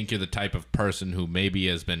things, you think you're the type of person who maybe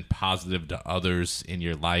has been positive to others in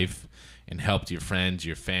your life and helped your friends,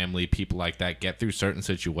 your family, people like that get through certain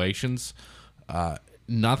situations.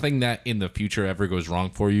 Nothing that in the future ever goes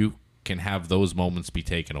wrong for you can have those moments be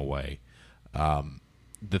taken away.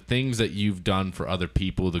 The things that you've done for other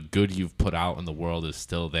people, the good you've put out in the world is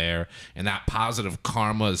still there. And that positive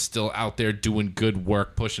karma is still out there doing good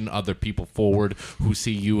work, pushing other people forward who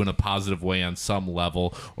see you in a positive way on some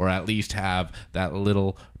level, or at least have that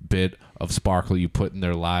little bit of sparkle you put in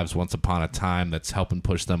their lives once upon a time that's helping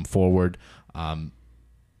push them forward. So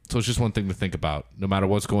it's just one thing to think about. No matter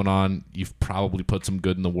what's going on, you've probably put some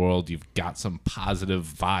good in the world. You've got some positive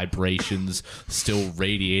vibrations still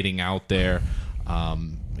radiating out there.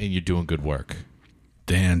 And you're doing good work.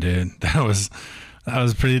 Damn, dude, that was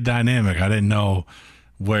pretty dynamic. I didn't know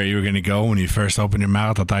where you were going to go when you first opened your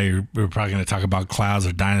mouth. I thought you were probably going to talk about clouds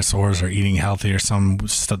or dinosaurs or eating healthy or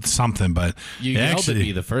something. But you yelled at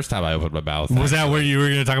me the first time I opened my mouth. Was that where you were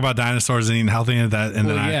going to talk about dinosaurs and eating healthy? And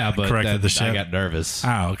then I corrected the shit. I got nervous.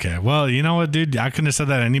 Oh, okay. Well, you know what, dude? I couldn't have said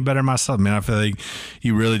that any better myself, man. I feel like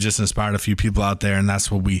you really just inspired a few people out there, and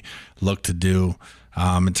that's what we look to do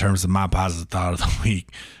in terms of my positive thought of the week.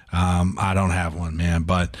 I don't have one, man,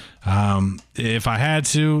 but if I had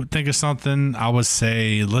to think of something, I would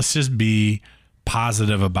say let's just be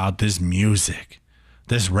positive about this music.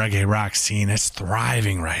 This reggae rock scene is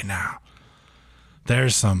thriving right now.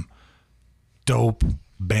 There's some dope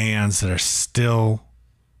bands that are still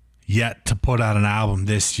yet to put out an album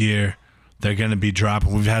this year. They're going to be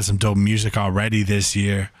dropping. We've had some dope music already this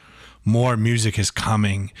year. More music is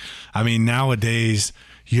coming. I mean, nowadays,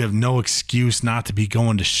 you have no excuse not to be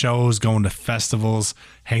going to shows, going to festivals,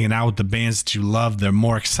 hanging out with the bands that you love. They're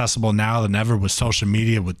more accessible now than ever with social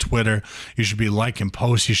media, with Twitter. You should be liking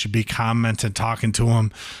posts. You should be commenting, talking to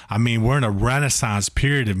them. I mean, we're in a renaissance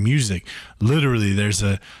period of music. Literally, there's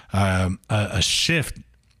a shift,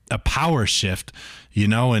 a power shift, you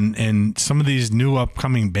know, and some of these new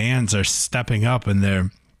upcoming bands are stepping up, and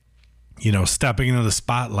they're, you know, stepping into the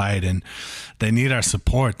spotlight, and they need our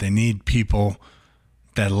support. They need people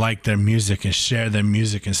that like their music and share their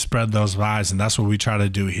music and spread those vibes. And that's what we try to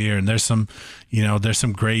do here. And there's some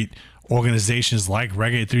great organizations like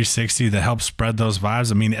Reggae 360 that help spread those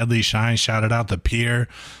vibes. I mean, Edley Shine shouted out The Pier.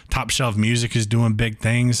 Top Shelf Music is doing big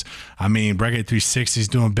things. I mean, Reggae 360 is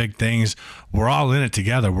doing big things. We're all in it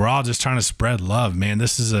together. We're all just trying to spread love, man.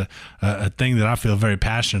 This is a thing that I feel very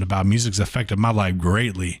passionate about. Music's affected my life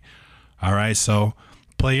greatly. All right, so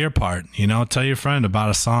play your part, you know, tell your friend about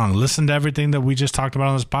a song, listen to everything that we just talked about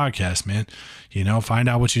on this podcast, man. You know, find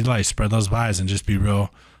out what you like, spread those vibes, and just be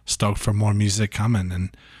real stoked for more music coming.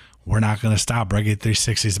 And we're not going to stop. Reggae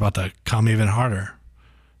 360 is about to come even harder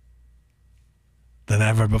than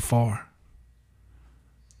ever before.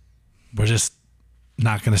 We're just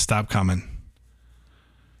not going to stop coming.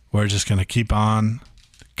 We're just going to keep on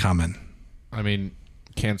coming. I mean,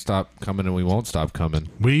 can't stop coming and we won't stop coming.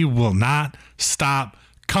 We will not stop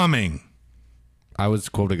coming. I was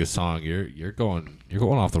quoting a song. You're going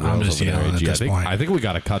off the rails. I'm just over yelling there, at AG. this point. I think we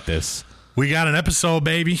got to cut this. We got an episode,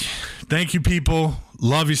 baby. Thank you, people.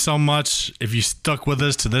 Love you so much. If you stuck with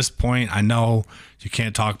us to this point, I know you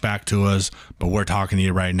can't talk back to us, but we're talking to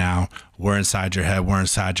you right now. We're inside your head. We're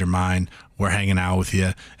inside your mind. We're hanging out with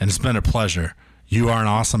you, and it's been a pleasure. You are an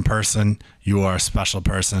awesome person. You are a special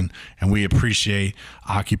person, and we appreciate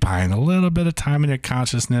occupying a little bit of time in your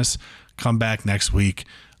consciousness. Come back next week.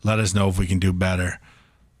 Let us know if we can do better.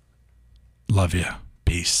 Love you.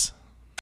 Peace.